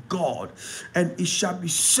glory of God. And it shall be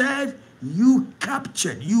said, you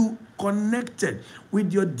captured, you connected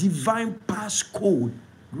with your divine passcode.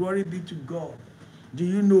 Glory be to God. Do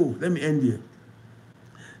you know? Let me end here.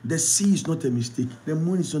 The sea is not a mistake. The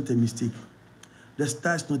moon is not a mistake. The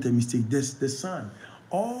star is not a mistake. There's the sun.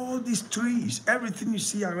 All these trees, everything you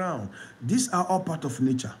see around, these are all part of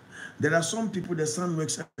nature. There are some people, the sun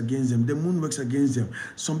works against them, the moon works against them.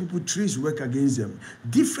 Some people, trees work against them.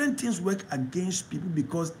 Different things work against people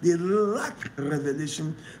because they lack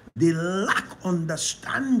revelation. They lack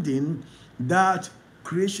understanding that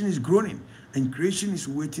creation is groaning. And creation is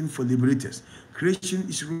waiting for liberators. Creation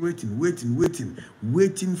is waiting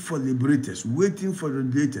for liberators, waiting for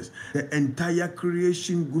liberators. The entire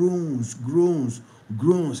creation groans.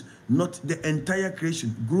 Not the entire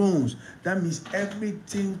creation, groans. That means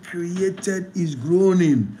everything created is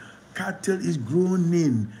groaning. Cattle is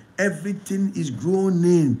groaning. Everything is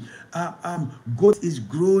groaning. Goat is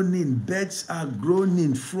groaning. Birds are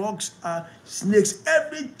groaning. Frogs are snakes.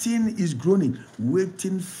 Everything is groaning,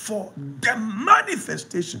 waiting for the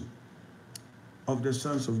manifestation of the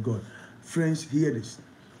sons of God. Friends, hear this.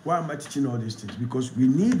 Why am I teaching all these things? Because we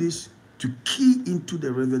need this to key into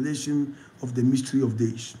the revelation of the mystery of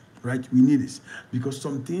days. Right? We need this because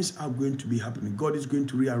some things are going to be happening. God is going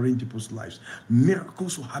to rearrange people's lives.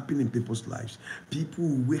 Miracles will happen in people's lives. People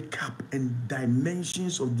will wake up and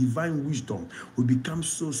dimensions of divine wisdom will become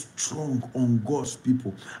so strong on God's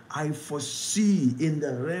people. I foresee in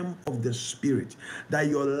the realm of the spirit that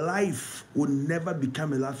your life will never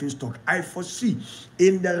become a laughing stock. I foresee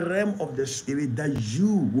in the realm of the spirit that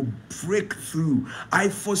you will break through. I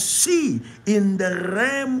foresee in the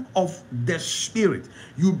realm of the spirit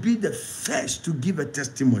you'll be the first to give a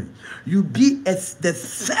testimony. You be the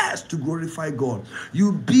first to glorify God.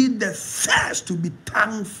 You be the first to be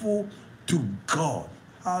thankful to God.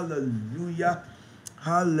 Hallelujah.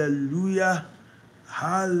 Hallelujah.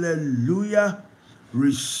 Hallelujah.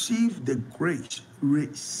 Receive the grace.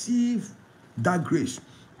 Receive that grace.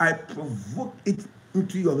 I provoke it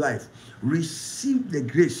into your life. Receive the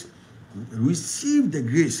grace. Receive the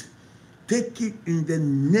grace. Take it in the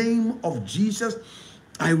name of Jesus.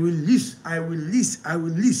 I release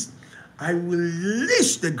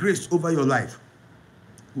the grace over your life.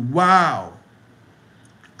 Wow.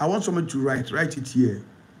 I want someone to write it here.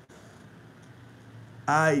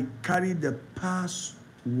 I carry the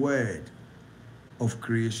password of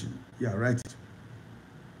creation. Yeah, write it.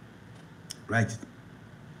 Write it.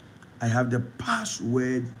 I have the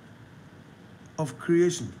password of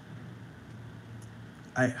creation.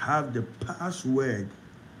 I have the password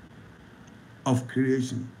of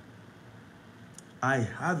creation. I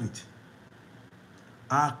have it.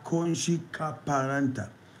 Akonshika paranta.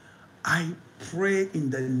 I pray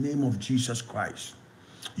in the name of Jesus Christ.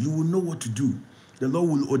 You will know what to do. The Lord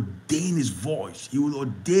will ordain his voice. He will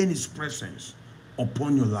ordain his presence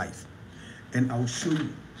upon your life. And I will show you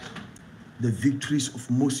the victories of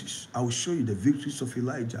Moses. I will show you the victories of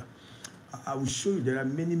Elijah. I will show you there are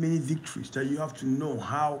many, many victories that you have to know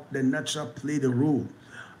how the natural played a role.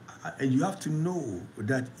 And you have to know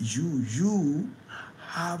that you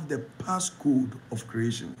have the passcode of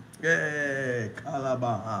creation. Yeah,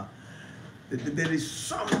 Kalabaha. There is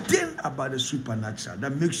something about the supernatural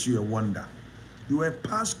that makes you a wonder. You are a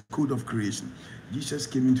passcode of creation. Jesus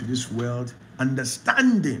came into this world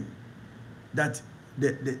understanding that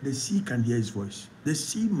the sea can hear his voice. The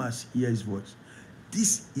sea must hear his voice.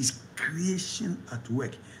 This is creation at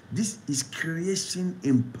work. This is creation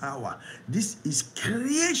in power. This is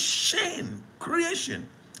creation.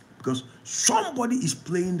 Because somebody is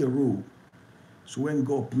playing the role. So when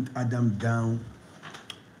God put Adam down,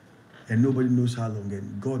 and nobody knows how long,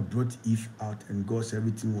 and God brought Eve out, and God said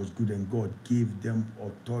everything was good, and God gave them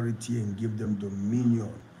authority and gave them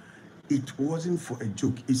dominion. It wasn't for a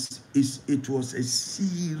joke. It was a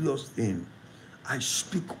serious thing. I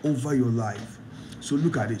speak over your life. So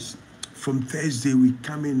look at this. From Thursday, we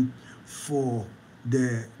come in for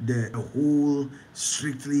the whole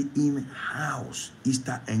strictly in-house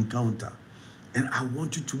Easter encounter. And I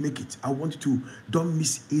want you to make it. I want you to don't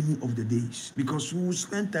miss any of the days, because we will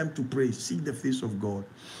spend time to pray, seek the face of God.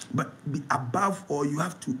 But above all, you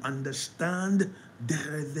have to understand the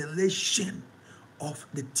revelation of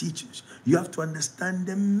the teachings. You have to understand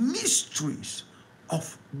the mysteries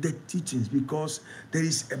of the teachings, because there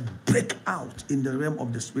is a breakout in the realm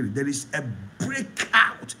of the spirit. There is a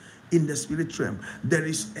breakout in the spirit realm. There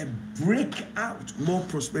is a breakout. More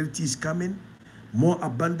prosperity is coming. More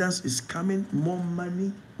abundance is coming. More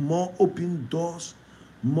money. More open doors.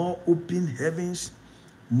 More open heavens.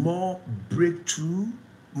 More breakthrough.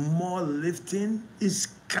 More lifting is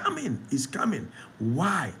coming. Is coming.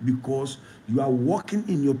 Why? Because you are walking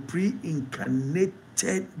in your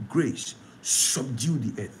pre-incarnated grace. Subdue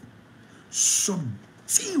the earth.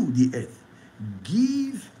 Subdue the earth.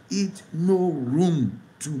 Give it no room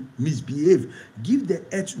to misbehave. Give the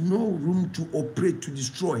earth no room to operate, to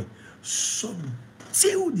destroy.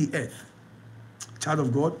 Subdue the earth. Child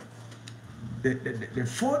of God, the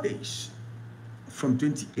 4 days from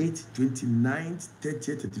 28th, 29th,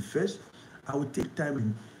 30th, 31st, I will take time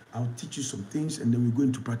and I'll teach you some things, and then we go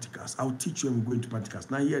into practicals. I'll teach you and we go into practicals.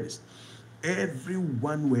 Now hear this.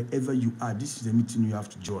 Everyone, wherever you are, this is the meeting you have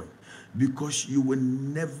to join. because you will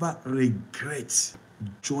never regret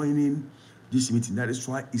joining this meeting. That is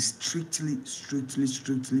why it's strictly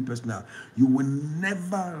personal. You will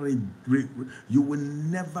never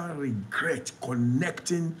regret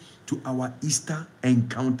connecting to our Easter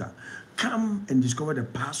encounter. Come and discover the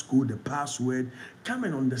passcode, the password. Come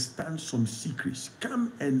and understand some secrets.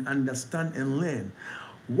 Come and understand and learn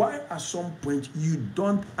why at some point you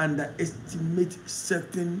don't underestimate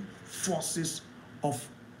certain forces of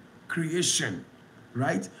creation,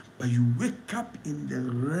 right? But you wake up in the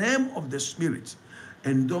realm of the spirit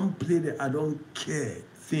and don't play the I don't care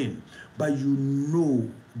thing, but you know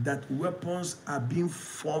that weapons are being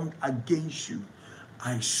formed against you.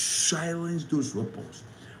 I silence those weapons.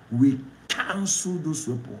 We cancel those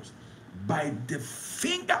weapons by the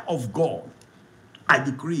finger of God. I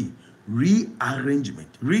decree rearrangement.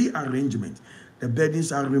 The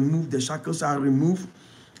burdens are removed, the shackles are removed.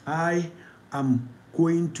 I am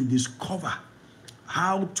going to discover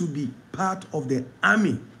how to be part of the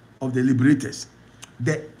army of the liberators.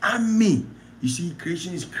 The army. You see,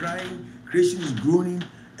 creation is crying, creation is groaning,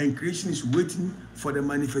 and creation is waiting for the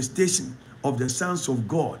manifestation of the sons of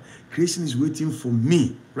God. Creation is waiting for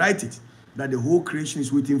me. Write it. That the whole creation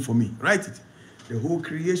is waiting for me. Write it. The whole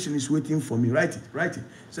creation is waiting for me. Write it.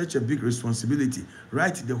 Such a big responsibility.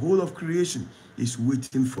 Write it. The whole of creation is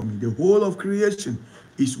waiting for me. The whole of creation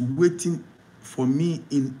is waiting for me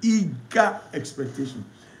in eager expectation.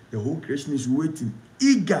 The whole creation is waiting.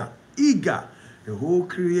 Eager. The whole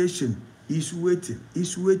creation is waiting.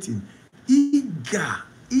 Eager.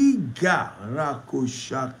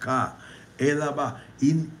 Rakoshaka. Elaba.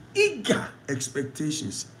 In eager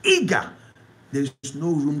expectations. Eager. There is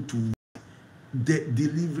no room to wait. The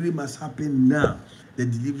delivery must happen now.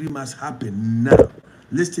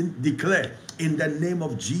 Listen, declare in the name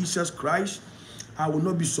of Jesus Christ, I will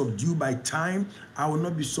not be subdued by time. I will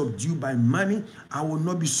not be subdued by money. I will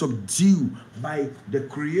not be subdued by the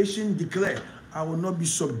creation. Declare, I will not be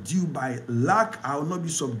subdued by lack. I will not be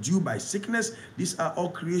subdued by sickness. These are all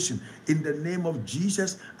creation. In the name of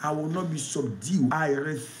Jesus, I will not be subdued. I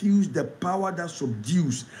refuse the power that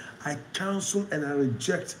subdues. I cancel and I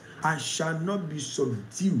reject. I shall not be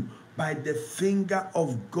subdued by the finger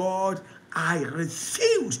of God. I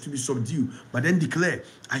refuse to be subdued. But then declare,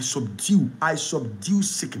 I subdue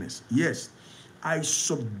sickness. Yes, I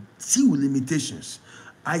subdue limitations.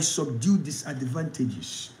 I subdue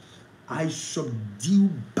disadvantages. I subdue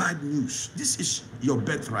bad news. This is your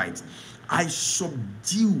birthright. I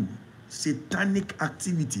subdue satanic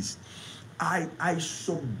activities. I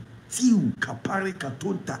subdue kapare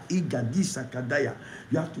katonta igadisa kadaya.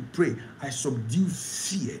 You have to pray. I subdue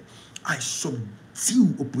fear. I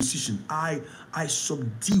subdue opposition. I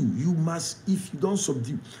subdue. You must, if you don't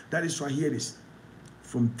subdue, that is why here it is.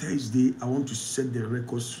 From Thursday, I want to set the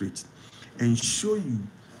record straight and show you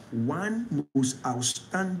one most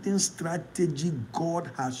outstanding strategy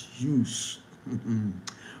God has used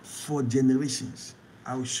for generations.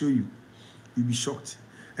 I will show you. You'll be shocked.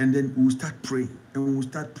 And then we'll start praying. We'll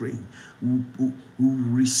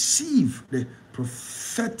receive the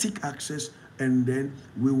prophetic access, and then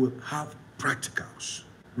we will have practicals,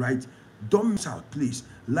 right? Don't miss out, please.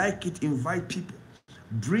 Like it, invite people.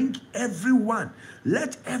 Bring everyone.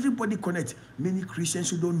 Let everybody connect. Many Christians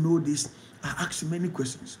who don't know this are asking many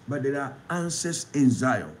questions, but there are answers in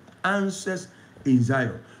Zion.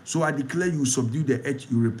 So I declare you subdue the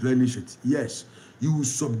earth, you replenish it. Yes, you will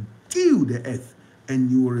subdue the earth and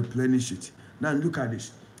you will replenish it. Now look at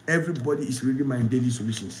this. Everybody is reading my daily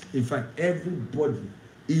solutions. In fact, everybody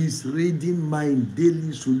is reading my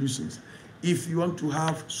daily solutions. If you want to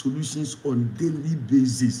have solutions on daily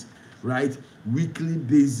basis, right, weekly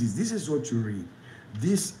basis, this is what you read.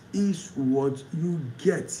 This is what you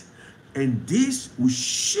get. And this will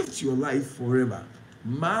shift your life forever.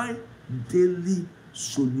 My daily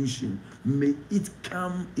solution, may it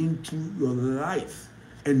come into your life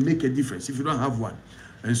and make a difference if you don't have one.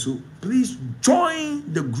 And so please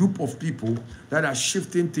join the group of people that are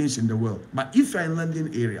shifting things in the world. But if you're in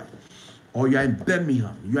London area, or you're in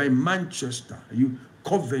Birmingham, you're in Manchester, you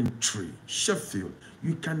Coventry, Sheffield,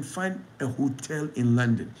 you can find a hotel in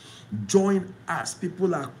London. Join us.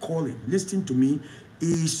 People are calling. Listen to me.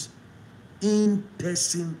 Is in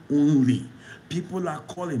person only. People are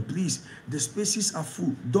calling. Please, the spaces are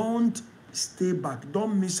full. Don't stay back.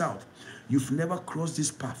 Don't miss out. You've never crossed this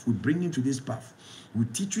path. We bring you to this path. We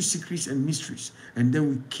teach you secrets and mysteries, and then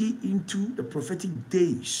we key into the prophetic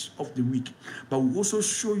days of the week. But we also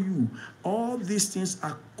show you all these things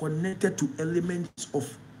are connected to elements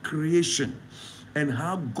of creation and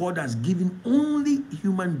how God has given only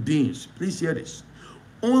human beings. Please hear this.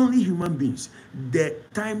 Only human beings. The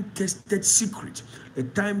time-tested secret, the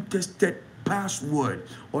time-tested password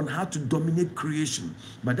on how to dominate creation.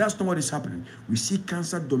 But that's not what is happening. We see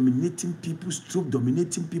cancer dominating people, stroke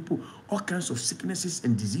dominating people, all kinds of sicknesses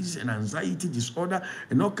and diseases and anxiety disorder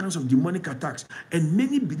and all kinds of demonic attacks. And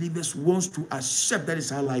many believers want to accept that is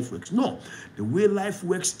how life works. No, the way life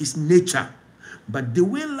works is nature. But the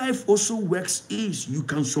way life also works is you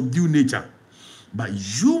can subdue nature. But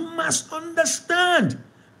you must understand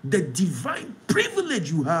the divine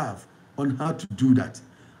privilege you have on how to do that.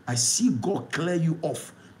 I see God clear you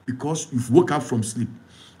off because you've woke up from sleep.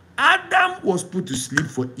 Adam was put to sleep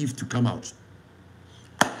for Eve to come out.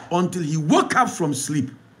 Until he woke up from sleep,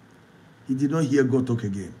 he did not hear God talk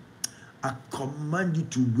again. I command you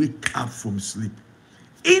to wake up from sleep.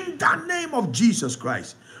 In the name of Jesus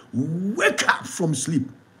Christ, wake up from sleep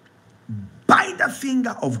by the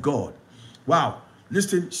finger of God. Wow.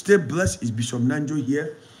 Listen, stay blessed. It's Bishop Nanjo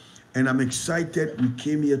here. And I'm excited. We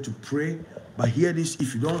came here to pray. But hear this.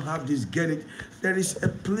 If you don't have this, get it. There is a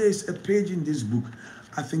place, a page in this book.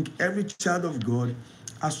 I think every child of God,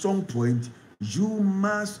 at some point, you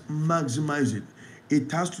must maximize it.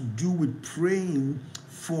 It has to do with praying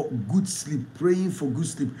for good sleep. Praying for good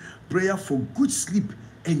sleep. Prayer for good sleep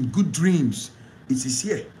and good dreams. It is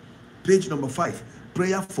here. Page number 5.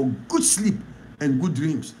 Prayer for good sleep and good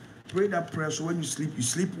dreams. Pray that prayer so when you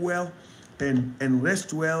sleep well and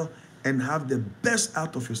rest well and have the best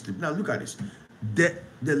out of your sleep. Now look at this.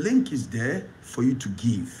 The link is there for you to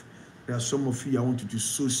give. There are some of you, I want you to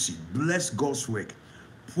sow seed. Bless God's work.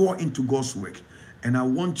 Pour into God's work. And I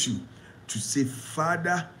want you to say,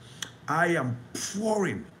 Father, I am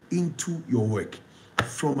pouring into your work.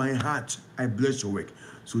 From my heart, I bless your work.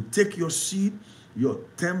 So take your seed, your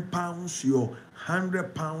 10 pounds, your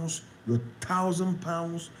 100 pounds, your 1,000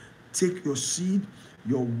 pounds. Take your seed,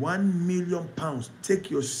 your 1 million pounds. Take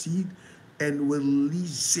your seed and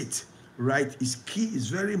release it. Right? It's key. It's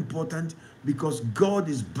very important because God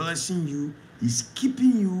is blessing you. He's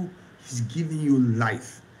keeping you. He's giving you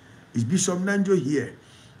life. It's Bishop Nanjo here.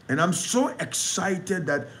 And I'm so excited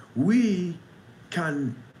that we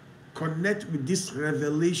can connect with this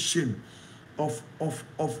revelation of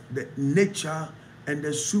the nature and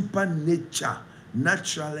the supernatural,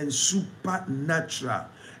 natural and supernatural,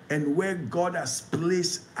 and where God has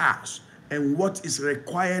placed us and what is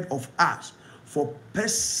required of us for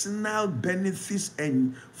personal benefits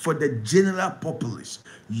and for the general populace.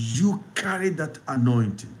 You carry that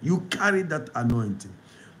anointing. You carry that anointing.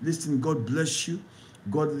 Listen, God bless you.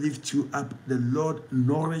 God lift you up. The Lord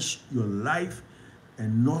nourish your life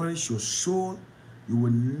and nourish your soul. You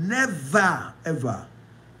will never, ever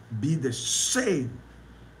be the same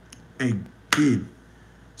again.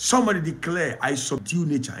 Somebody declare, I subdue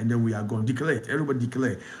nature, and then we are going to declare it. Everybody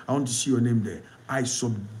declare. I want to see your name there. I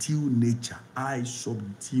subdue nature. I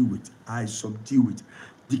subdue it. I subdue it.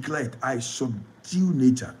 Declare it. I subdue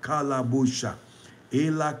nature. Kalabosha.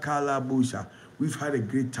 Ela kalabosha. We've had a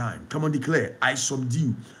great time. Come on, declare. I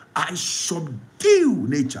subdue. I subdue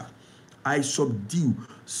nature. I subdue.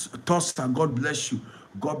 Tosa, God bless you.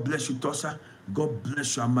 God bless you, Tosa. God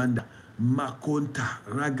bless you, Amanda. Makonta,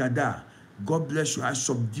 Ragada. God bless you. I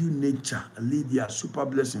subdue nature. Lydia, super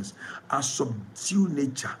blessings. I subdue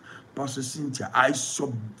nature. Pastor Cynthia, I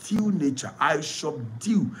subdue nature. I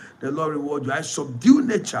subdue. The Lord reward you. I subdue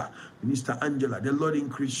nature. Minister Angela, the Lord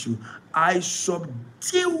increase you. I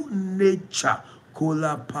subdue nature.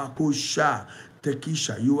 Kola Pakosha.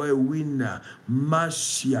 Tekisha, you are a winner.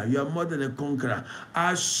 Marcia, you are more than a conqueror.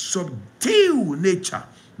 I subdue nature.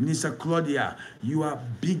 Minister Claudia, you are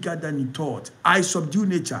bigger than you thought. I subdue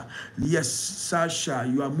nature. Yes, Sasha,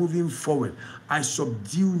 you are moving forward. I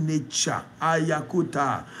subdue nature.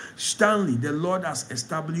 Ayakuta. Stanley, the Lord has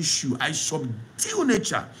established you. I subdue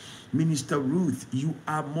nature. Minister Ruth, you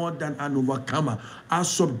are more than an overcomer. I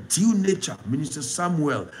subdue nature. Minister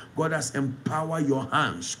Samuel, God has empowered your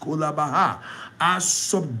hands. Kolabaha, I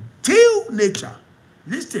subdue nature.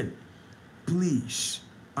 Listen, please,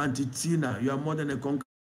 Auntie Tina, you are more than a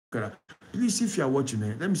conqueror. Please, if you are watching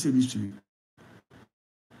it, let me say this to you.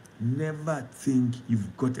 Never think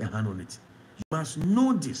you've got a hand on it. You must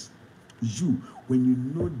know this. When you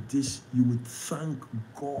know this, you will thank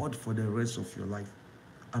God for the rest of your life.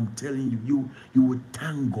 I'm telling you, you will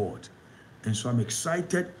thank God. And so I'm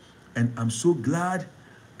excited and I'm so glad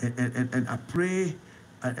and I pray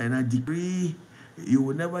and I decree you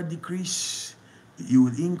will never decrease. You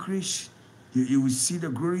will increase. You will see the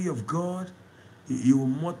glory of God. You will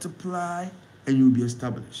multiply and you will be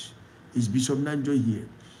established. It's Bishop Nanjo here.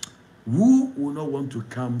 Who will not want to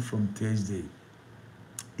come from Thursday?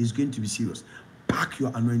 It's going to be serious. pack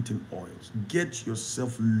your anointing oils. Get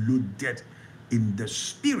yourself loaded in the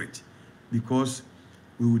spirit, because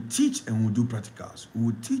we will teach and we'll do practicals. We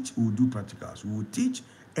will teach, we will do practicals. We will teach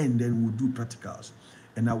and then we'll do practicals.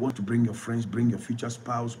 And I want to bring your friends, bring your future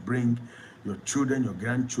spouse, bring your children, your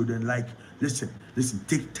grandchildren. Like, listen,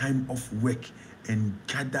 take time off work and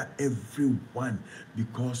gather everyone,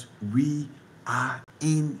 because we are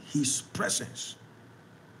in his presence.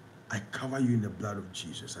 I cover you in the blood of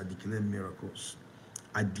Jesus. I declare miracles.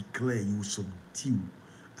 I declare you subdue.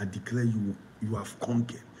 I declare you have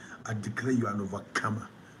conquered. I declare you are an overcomer.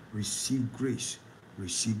 Receive grace.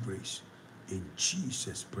 Receive grace. In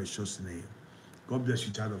Jesus' precious name. God bless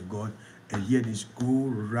you, child of God. And hear this. Go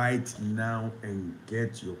right now and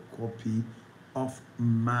get your copy of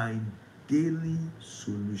my daily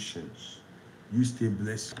solutions. You stay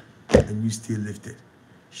blessed and you stay lifted.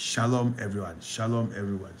 Shalom, everyone. Shalom,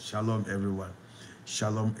 everyone. Shalom, everyone.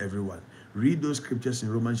 Shalom, everyone. Read those scriptures in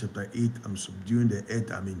Romans chapter 8. I'm subduing the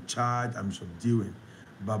earth. I'm in charge. I'm subduing.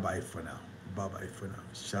 Bye-bye for now. Bye-bye for now.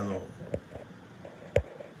 Shalom.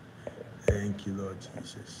 Thank you, Lord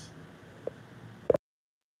Jesus.